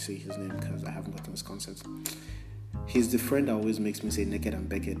can't say his name because I haven't gotten his consent. He's the friend that always makes me say naked and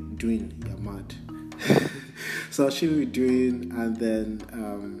Beckett. Doing, you're mad. So I was chilling with Doing, and then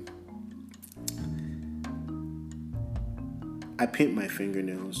I paint my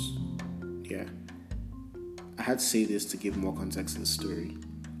fingernails. Yeah. I had to say this to give more context to the story.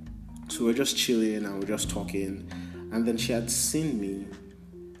 So we're just chilling and we're just talking, and then she had seen me,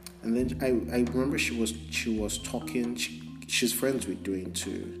 and then I remember she was talking. She's friends with Doing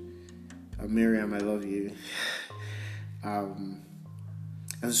too. Miriam, I love you. And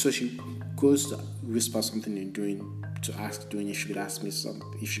so she goes to whisper something in Doing to ask Doing if she could ask me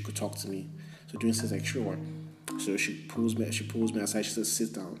if she could talk to me. So Doing says like sure. So she pulls me aside. She says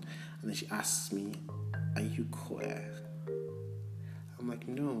sit down, and then she asks me, "Are you queer?" I'm like,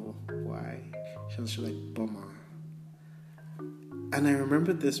 no. Why? She's like, bummer. And I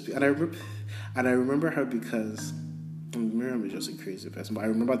remember this, and I remember her because Miriam is just a crazy person. But I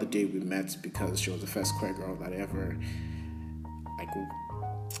remember the day we met because she was the first queer girl that ever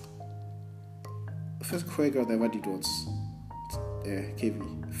first queer girl that ever did what?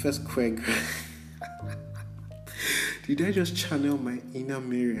 KV. First queer girl. Did I just channel my inner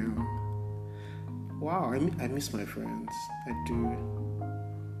Miriam? Wow, I miss my friends. I do.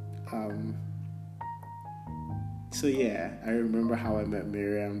 So yeah, I remember how I met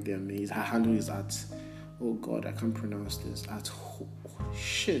Miriam, the amazing. Her handle is at, oh God, I can't pronounce this. At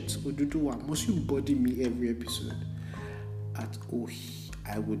Oduduwa. Must you body me every episode? At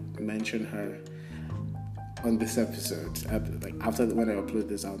I would mention her on this episode. After when I upload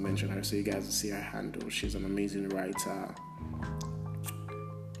this, I'll mention her so you guys will see her handle. She's an amazing writer.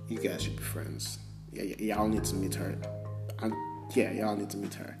 You guys should be friends. Yeah, y'all need to meet her. Y'all need to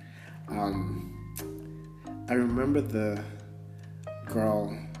meet her. I remember the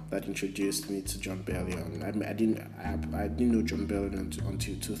girl that introduced me to John Bellion. I didn't know John Bellion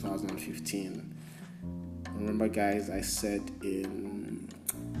until 2015. Remember, guys, I said in,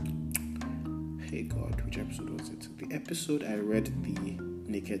 hey God, which episode was it? The episode I read the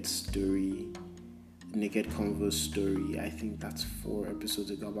Naked Converse story. I think that's 4 episodes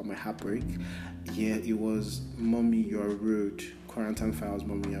ago about my heartbreak. Yeah, it was Mommy, You're Rude. Quarantine Files,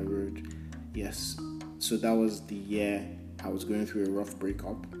 Mommy, You're Rude. Yes. So that was the year I was going through a rough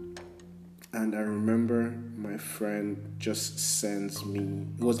breakup. And I remember my friend just sends me,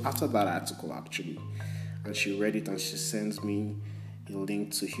 it was after that article actually, and she read it and she sends me a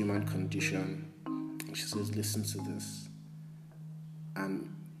link to Human Condition. And she says, listen to this. And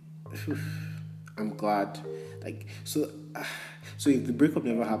I'm glad. So if the breakup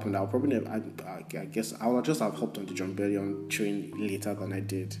never happened, I'll probably never, I guess I would just have hopped on the John Bellion train later than I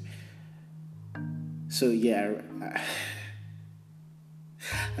did. So yeah,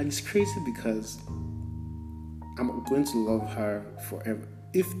 and it's crazy because I'm going to love her forever.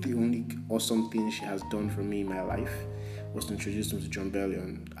 If the only awesome thing she has done for me in my life was to introduce me to John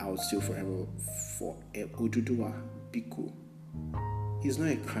Bellion, I would still forever Oduduwa Biko. It's not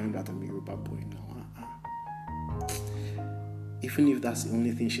a crime that I'm a Yoruba boy now. Even if that's the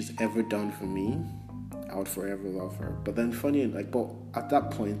only thing she's ever done for me, I would forever love her. But then but at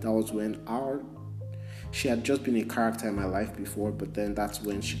that point, that was when she had just been a character in my life before, but then that's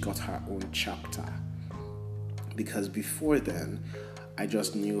when she got her own chapter. Because before then, I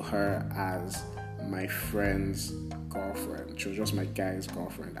just knew her as my friend's girlfriend. She was just my guy's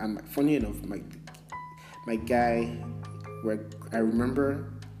girlfriend. And funny enough, my guy, I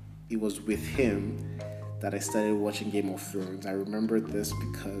remember it was with him that I started watching Game of Thrones. I remember this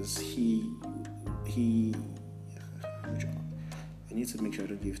because he I need to make sure I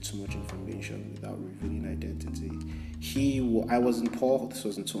don't give too much information without revealing identity. I was in Paul, this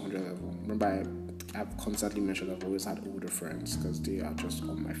was in 200 level. Remember, I've constantly mentioned I've always had older friends because they are just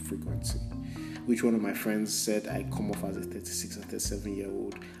on my frequency. Which one of my friends said I come off as a 36 or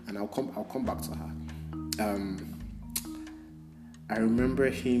 37-year-old, and I'll come back to her. I remember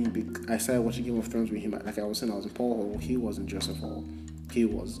him. I started watching Game of Thrones with him. Like I was saying, I was in Paul Hall. He was in Joseph Hall. He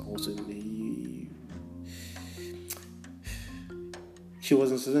was also in He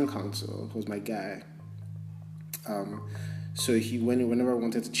was in student council. He was my guy. So whenever I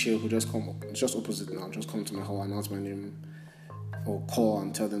wanted to chill, he'd just come. It's just opposite now. Just come to my hall, announce my name, or call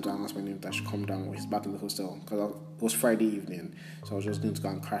and tell them to announce my name that I should come down. Or he's back in the hostel because it was Friday evening, so I was just going to go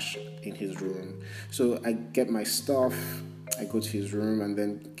and crash in his room. So I get my stuff. I go to his room, and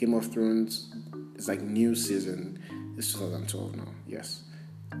then Game of Thrones is like new season. It's 2012 now. Yes,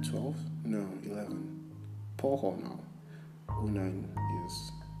 12? No, 11. Paul Hall now. 09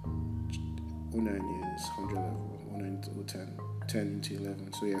 is 100 level. 09 to 10. 10 into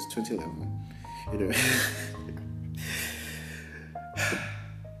 11. So yes, 2011. You know.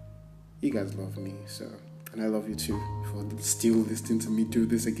 You guys love me, so, and I love you too for still listening to me do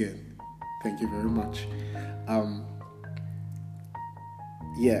this again. Thank you very much.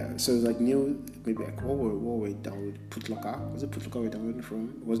 Yeah, so it's like new, maybe like what were we downloading? Putlocker? Was it Putlocker we downloading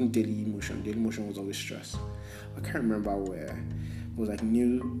from? It wasn't Daily Motion. Daily Motion was always stress. I can't remember where. It was like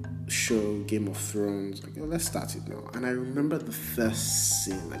new show, Game of Thrones. Like, let's start it now. And I remember the first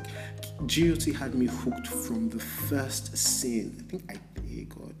scene. Like, GOT had me hooked from the first scene. I think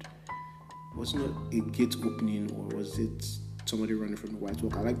God. Was it not a gate opening, or was it somebody running from the White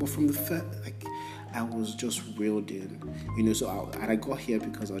Walker? Like, but from the first, like, I was just reeled in, you know. So I got here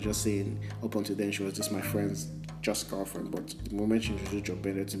because I was just saying, up until then she was just my friend's just girlfriend. But the moment she introduced John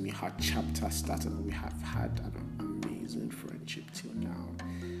Bellion to me, her chapter started, and we have had an amazing friendship till now.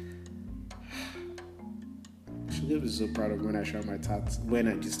 She's gonna be so proud of me when I show my tats. When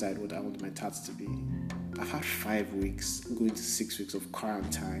I decide what I want my tats to be. I've had 5 weeks, going to 6 weeks of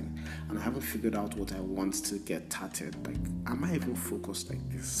quarantine, and I haven't figured out what I want to get tatted. Like, am I even focused like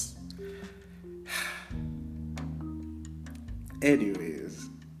this? Anyways,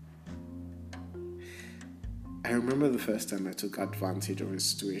 I remember the first time I took advantage of a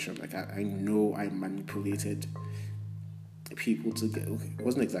situation. Like, I know I manipulated people to get. Okay, it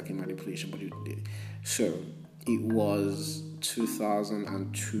wasn't exactly manipulation, but it did. So it was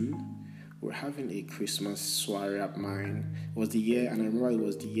 2002. We're having a Christmas soiree at mine. It was the year, and I remember it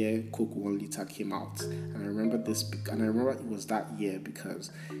was the year Coke 1 liter came out. And I remember it was that year because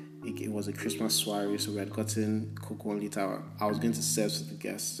it was a Christmas soiree, so we had gotten Coke 1 liter. I was going to serve to the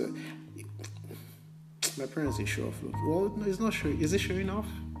guests. So my parents say show off. Look, well, no, it's not show. Is it showing off?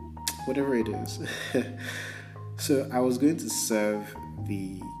 Whatever it is. So I was going to serve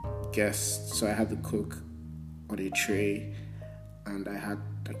the guests. So I had the Coke on a tray, and I had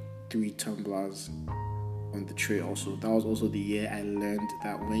like 3 tumblers on the tray also. That was also the year I learned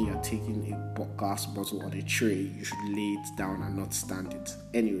that when you're taking a glass bottle on a tray, you should lay it down and not stand it.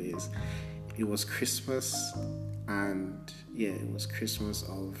 Anyways, it was Christmas, and yeah, it was Christmas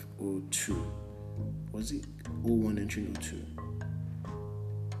of '02. Was it '01 entering '02?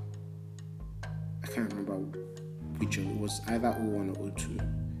 I can't remember which one. It was either '01 or '02.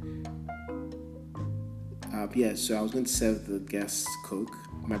 So I was going to serve the guests Coke.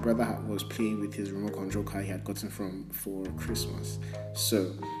 My brother was playing with his remote control car he had gotten for Christmas.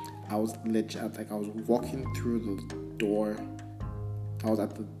 So I was I was walking through the door. I was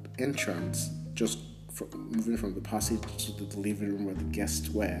at the entrance, just moving from the passage to the living room where the guests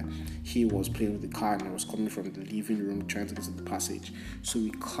were. He was playing with the car, and I was coming from the living room trying to get to the passage. So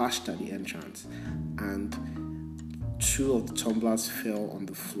we clashed at the entrance, and 2 of the tumblers fell on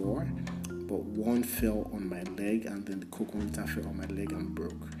the floor, but 1 fell on my leg, and then the Coke monitor fell on my leg and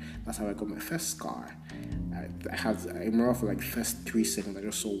broke. That's how I got my first scar. I remember for like the first 3 seconds I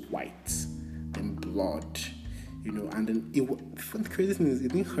just saw white, then blood, and then the crazy thing is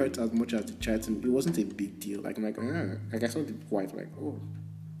it didn't hurt as much as it tried to. It wasn't a big deal. Like I saw the white, like, oh,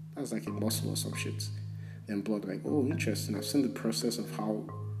 that's like a muscle or some shit. Then blood, like, oh, interesting. I've seen the process of how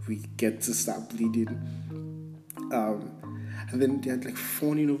we get to start bleeding. And then they're like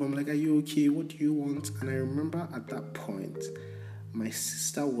phoning over. I'm like, are you okay? What do you want? And I remember at that point, my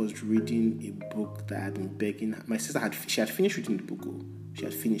sister was reading a book that I had been begging. My sister had finished reading the book. She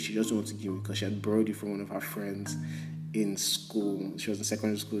had finished. She just wanted to give me because she had borrowed it from one of her friends in school. She was in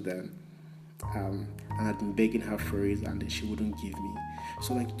secondary school then. And I'd been begging her for it, and then she wouldn't give me.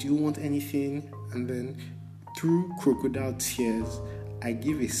 So like, do you want anything? And then through crocodile tears, I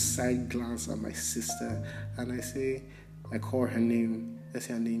give a side glance at my sister, and I call her name. I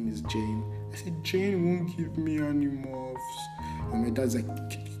say her name is Jane. I said, Jane won't give me any muffs. And my dad's like,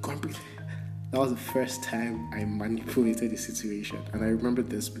 you can't be. That was the first time I manipulated the situation. And I remember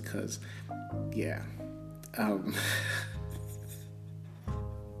this because, yeah.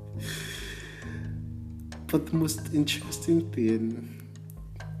 But the most interesting thing,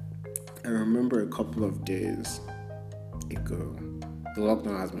 I remember a couple of days ago, the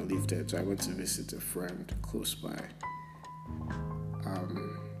lockdown has been lifted, so I went to visit a friend close by.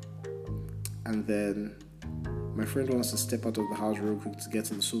 And then my friend wants to step out of the house real quick to get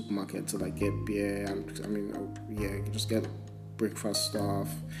to the supermarket to like get beer and just get breakfast stuff,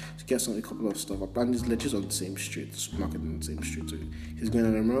 to get a couple of stuff. And it's legit on the same street, the supermarket on the same street. So he's going,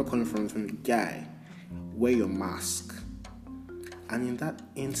 and I remember calling from the guy, wear your mask. And in that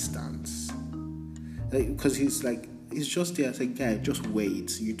instance, because he's just there, it's like, guy, just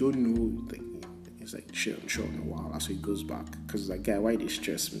wait. You don't know, like, he's like, sure in a while. That's why he goes back. Because like, guy, why they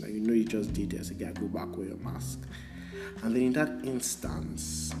stress me? Like, you just did it. I said, guy, go back, wear your mask. And then in that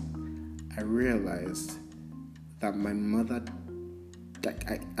instance, I realized that my mother,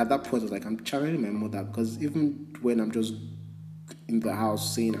 at that point, I was like, I'm channeling my mother, because even when I'm just in the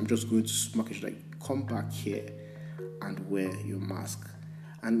house saying I'm just going to supermarket, she's like, come back here and wear your mask.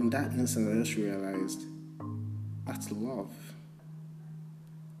 And in that instant, I just realized that's love.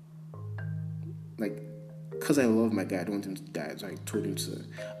 Like, because I love my guy, I don't want him to die. So I told him to.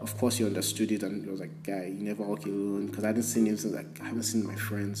 Of course, he understood it, and he was like, "Guy, you never walk alone." Because I hadn't seen him since I haven't seen my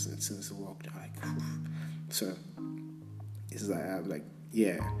friends since he walked. Like, whew. So it's like I'm like,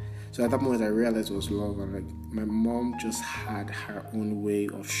 yeah. So at that moment, I realized it was love, and like my mom just had her own way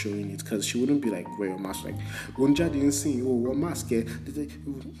of showing it, because she wouldn't be like, wear your mask. Like, Ronja didn't see, what mask? It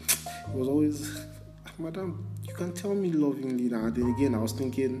was always, madam, you can tell me lovingly now. And then again, I was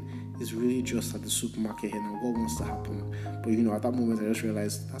thinking, it's really just at the supermarket here now. What wants to happen? But at that moment, I just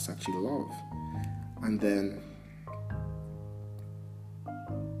realized that's actually love. And then,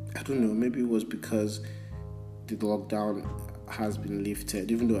 I don't know, maybe it was because the lockdown has been lifted,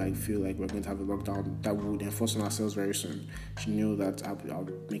 even though I feel like we're going to have a lockdown that would enforce on ourselves very soon. She knew that I'll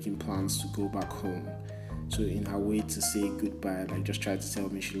be making plans to go back home. So in her way to say goodbye, like, just tried to tell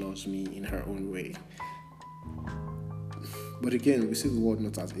me she loves me in her own way. But again, we see the world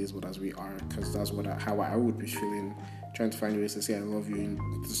not as is, but as we are, because that's how I would be feeling, trying to find ways to say I love you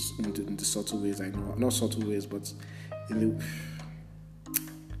in the subtle ways I know. Not subtle ways, but in the...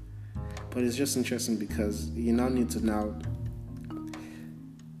 But it's just interesting because you now need to now...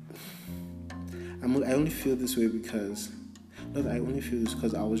 I only feel this way because... Not I only feel this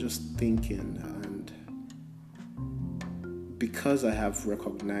because I was just thinking, and because I have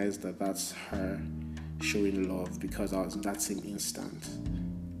recognized that that's her showing love, because I was in that same instant,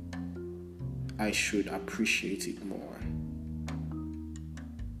 I should appreciate it more.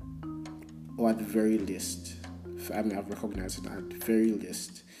 Or at the very least, I've recognized it, at the very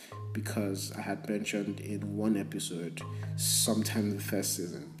least, because I had mentioned in one episode, sometime in the first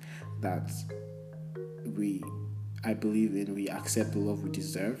season, that I believe we accept the love we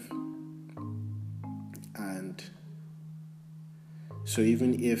deserve. And so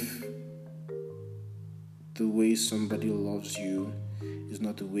even if the way somebody loves you is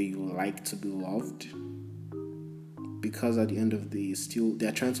not the way you like to be loved, because at the end of the day,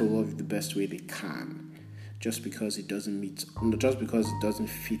 they're trying to love you the best way they can. Just because it doesn't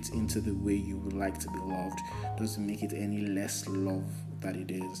fit into the way you would like to be loved, doesn't make it any less love that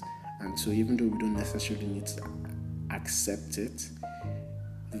it is. And so even though we don't necessarily need to accept it,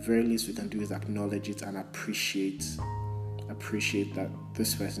 the very least we can do is acknowledge it and appreciate that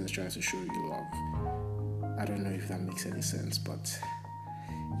this person is trying to show you love. I don't know if that makes any sense, but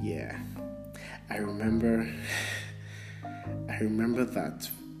yeah. I remember that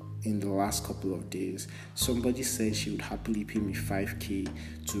in the last couple of days, somebody said she would happily pay me 5k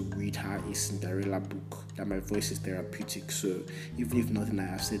to read her a Cinderella book, that my voice is therapeutic. So even if nothing I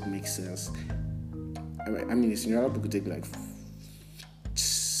have said makes sense, I mean, a Cinderella book would take me like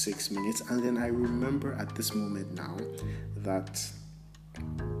 6 minutes. And then I remember at this moment now that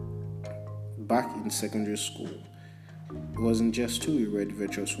back in secondary school, it wasn't just two we read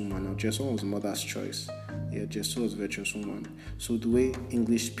Virtuous Woman. Now, just one was Mother's Choice. Yeah, just two was Virtuous Woman. So the way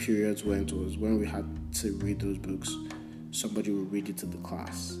English periods went was when we had to read those books, somebody would read it to the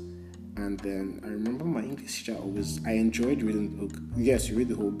class. And then I remember my English teacher I enjoyed reading the book. Yes, you read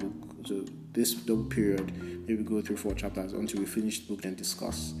the whole book. So this double period, maybe go through 4 chapters until we finish the book, then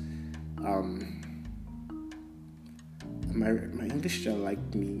discuss. My English teacher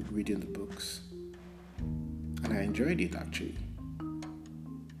liked me reading the books. And I enjoyed it, actually.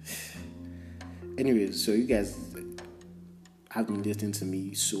 Anyways, so you guys have been listening to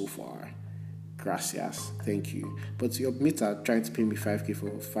me so far. Gracias. Thank you. But your mates are trying to pay me 5k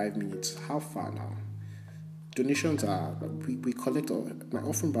for 5 minutes. How far now? Donations are... We collect... My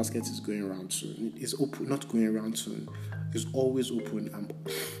offering basket is going around soon. It's open, not going around soon. It's always open.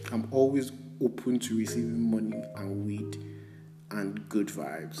 I'm always open to receiving money and weed and good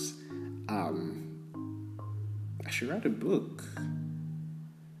vibes. I should write a book.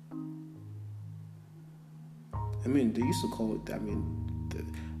 I mean, they used to call it,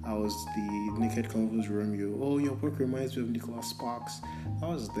 I was the Naked Convos Romeo. Oh, your work reminds me of Nicholas Sparks. I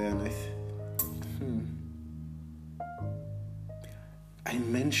was there and I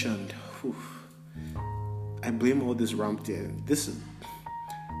mentioned, I blame all this ramp there. This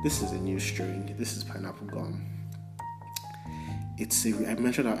is a new strain. This is pineapple gum. I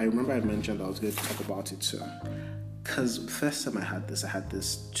remember I mentioned I was going to talk about it too. Because the first time I had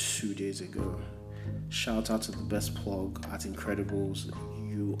this 2 days ago. Shout out to the best plug at Incredibles.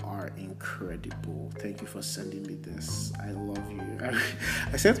 You are incredible. Thank you for sending me this. I love you.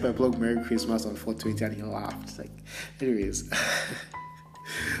 I sent my plug Merry Christmas on 420 and he laughed. Anyways.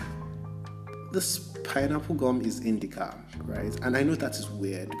 This pineapple gum is indica, right? And I know that is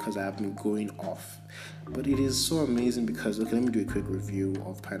weird because I have been going off. But it is so amazing because, let me do a quick review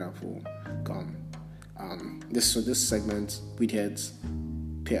of pineapple gum. This segment, Weedheads,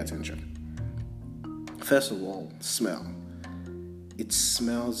 pay attention. First of all, smell. It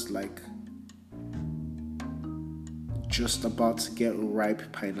smells like just about to get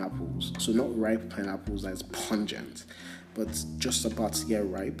ripe pineapples. So not ripe pineapples that's pungent, but just about to get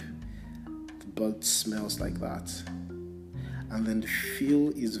ripe. The bud smells like that. And then the feel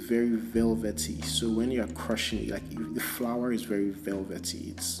is very velvety. So when you're crushing it, the flower is very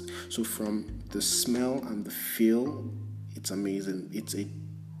velvety. So from the smell and the feel, it's amazing. It's a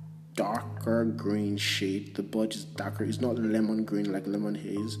darker green shade. The bud is darker. It's not lemon green like lemon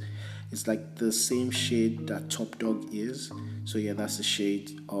haze. It's like the same shade that Top Dog is. So yeah, that's the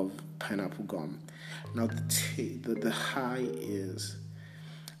shade of pineapple gum. Now the high is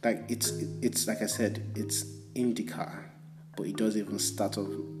it's like I said, it's indica, but it doesn't even start off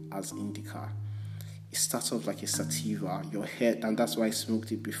as indica. It starts off like a sativa. Your head, and that's why I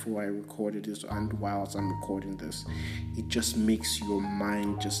smoked it before I recorded this, and whilst I'm recording this, it just makes your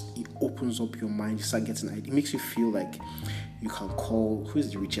mind it opens up your mind. You start getting it makes you feel like you can call, who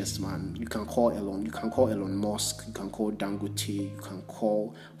is the richest man? You can call Elon Musk, you can call Dangote, you can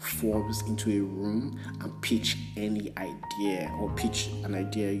call Forbes into a room and pitch any idea, or pitch an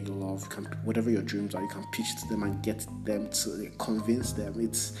idea you love. You can, whatever your dreams are, you can pitch to them and get them to convince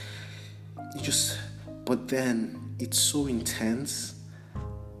them. But then it's so intense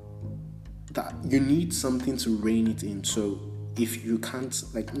that you need something to rein it in. So if you can't,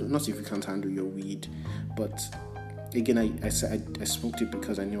 not if you can't handle your weed, but again, I smoked it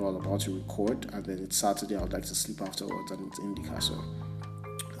because I knew all about to record, and then it's Saturday, I would like to sleep afterwards, and it's indica. So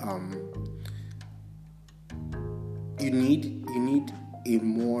you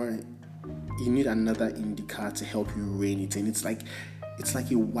need another indica to help you rein it in. It's like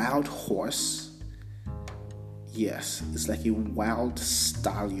a wild horse. Yes, it's like a wild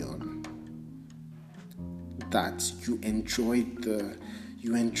stallion that you enjoy the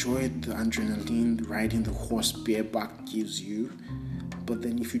adrenaline riding the horse bareback gives you. But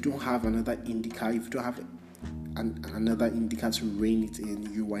then if you don't have another indica, if you don't have another indica to rein it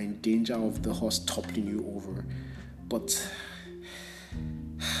in, you are in danger of the horse toppling you over.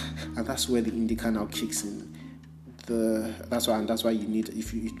 And that's where the indica now kicks in. That's why you need,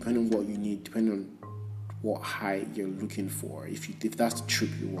 depending on what you need, depending on what high you're looking for. If that's the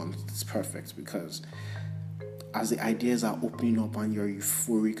trip you want, it's perfect, because as the ideas are opening up and you're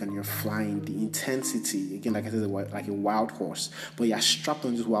euphoric and you're flying, the intensity, again, like I said, like a wild horse, but you're strapped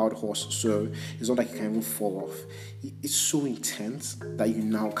on this wild horse, so it's not like you can even fall off. It's so intense that you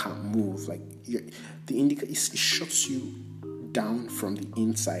now can't move. Like the indica, it shuts you down from the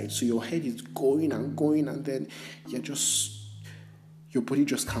inside, so your head is going, and then your body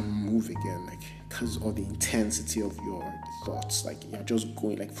just can't move again, like because of the intensity of your thoughts. Like you're just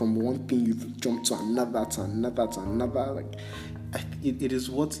going, like from one thing you've jumped to another. Like it is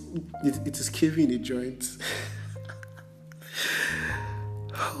what it is caving the joint.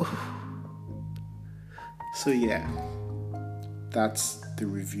 So yeah, that's the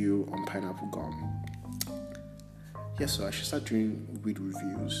review on pineapple gum. Yeah, so I should start doing weed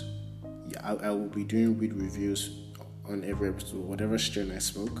reviews. Yeah, I will be doing weed reviews on every episode. Whatever strain I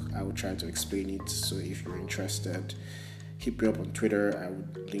smoke, I will try to explain it. So if you're interested, hit me up on Twitter. I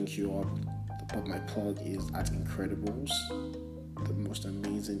would link you up. But my plug is at Incredibles, the most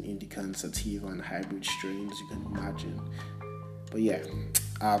amazing indica and sativa and hybrid strains you can imagine. But yeah,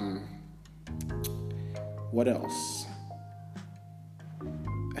 what else?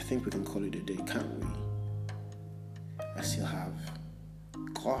 I think we can call it a day, can't we? I still have.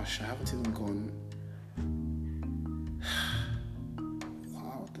 Gosh, I haven't even gone.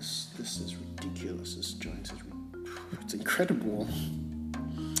 Wow, this is ridiculous. This joint is it's incredible.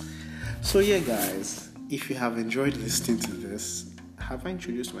 So yeah, guys, if you have enjoyed listening to this, have I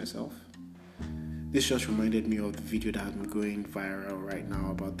introduced myself? This just reminded me of the video that has been going viral right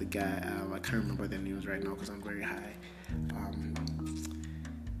now about the guy. I can't remember their names right now because I'm very high.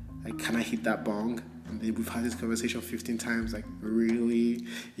 Like, can I hit that bong? And then we've had this conversation 15 times. Like, really?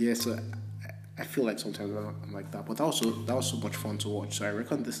 Yeah. So I feel like sometimes I'm like that. But that was so much fun to watch. So I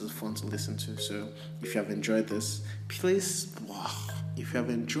reckon this is fun to listen to. So if you have enjoyed this, please. If you have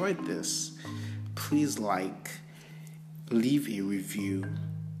enjoyed this, please leave a review,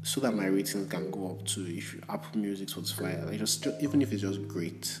 so that my ratings can go up to, if you Apple Music, Spotify, like just even if it's just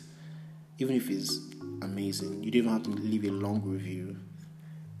great, even if it's amazing, you don't even have to leave a long review,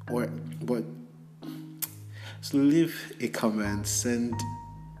 but so leave a comment, send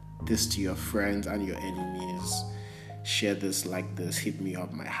this to your friends and your enemies, share this, like this, hit me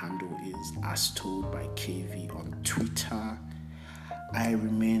up. My handle is as told by KV on Twitter. I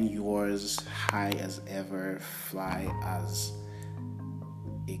remain yours, high as ever, fly as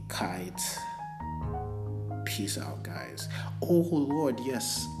a kite. Peace out, guys. Oh Lord,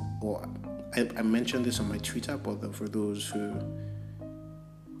 yes. I mentioned this on my Twitter, but for those who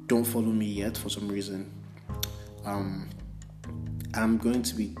don't follow me yet for some reason, I'm going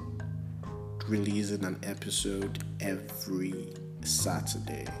to be releasing an episode every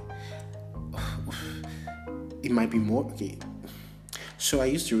Saturday. It might be more. Okay. So I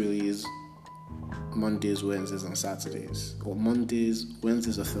used to release Mondays, Wednesdays, and Saturdays, or Mondays,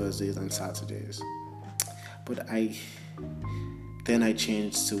 Wednesdays, or Thursdays, and Saturdays. But I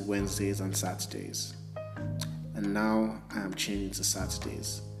changed to Wednesdays and Saturdays, and now I am changing to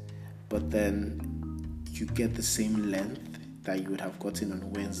Saturdays. But then you get the same length that you would have gotten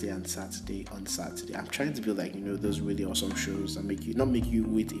on Wednesday and Saturday on Saturday. I'm trying to build those really awesome shows that not make you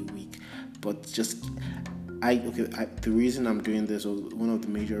wait a week, but just. The reason I'm doing this, or one of the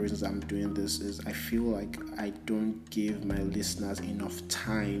major reasons I'm doing this, is I feel like I don't give my listeners enough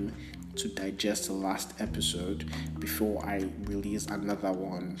time to digest the last episode before I release another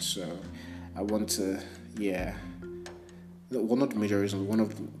one. So I want to, one of the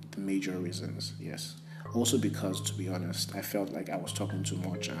major reasons, yes. Also because, to be honest, I felt like I was talking too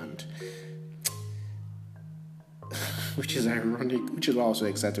much, and which is ironic, which is why I was so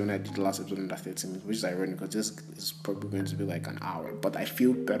excited when I did the last episode under 30 minutes, which is ironic because this is probably going to be like an hour. But I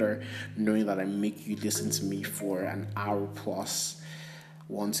feel better knowing that I make you listen to me for an hour plus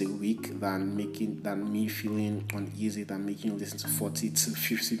once a week than me feeling uneasy than making you listen to 40 to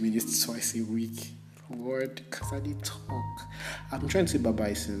 50 minutes twice a week. word because I need to talk. I've been trying to say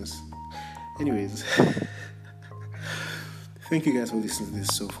bye-bye since. Anyways, thank you guys for listening to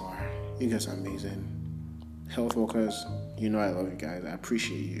this so far. You guys are amazing. Health workers, you know I love you guys. I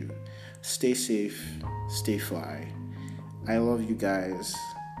appreciate you. Stay safe, stay fly. I love you guys.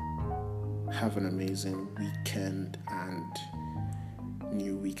 Have an amazing weekend and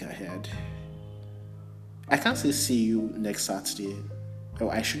new week ahead. I can't say see you next Saturday. Oh,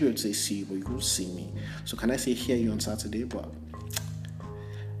 I should be able to say see you, but you won't see me. So can I say hear you on Saturday? But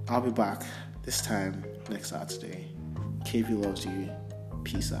I'll be back this time next Saturday. KV loves you.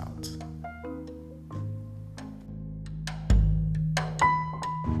 Peace out.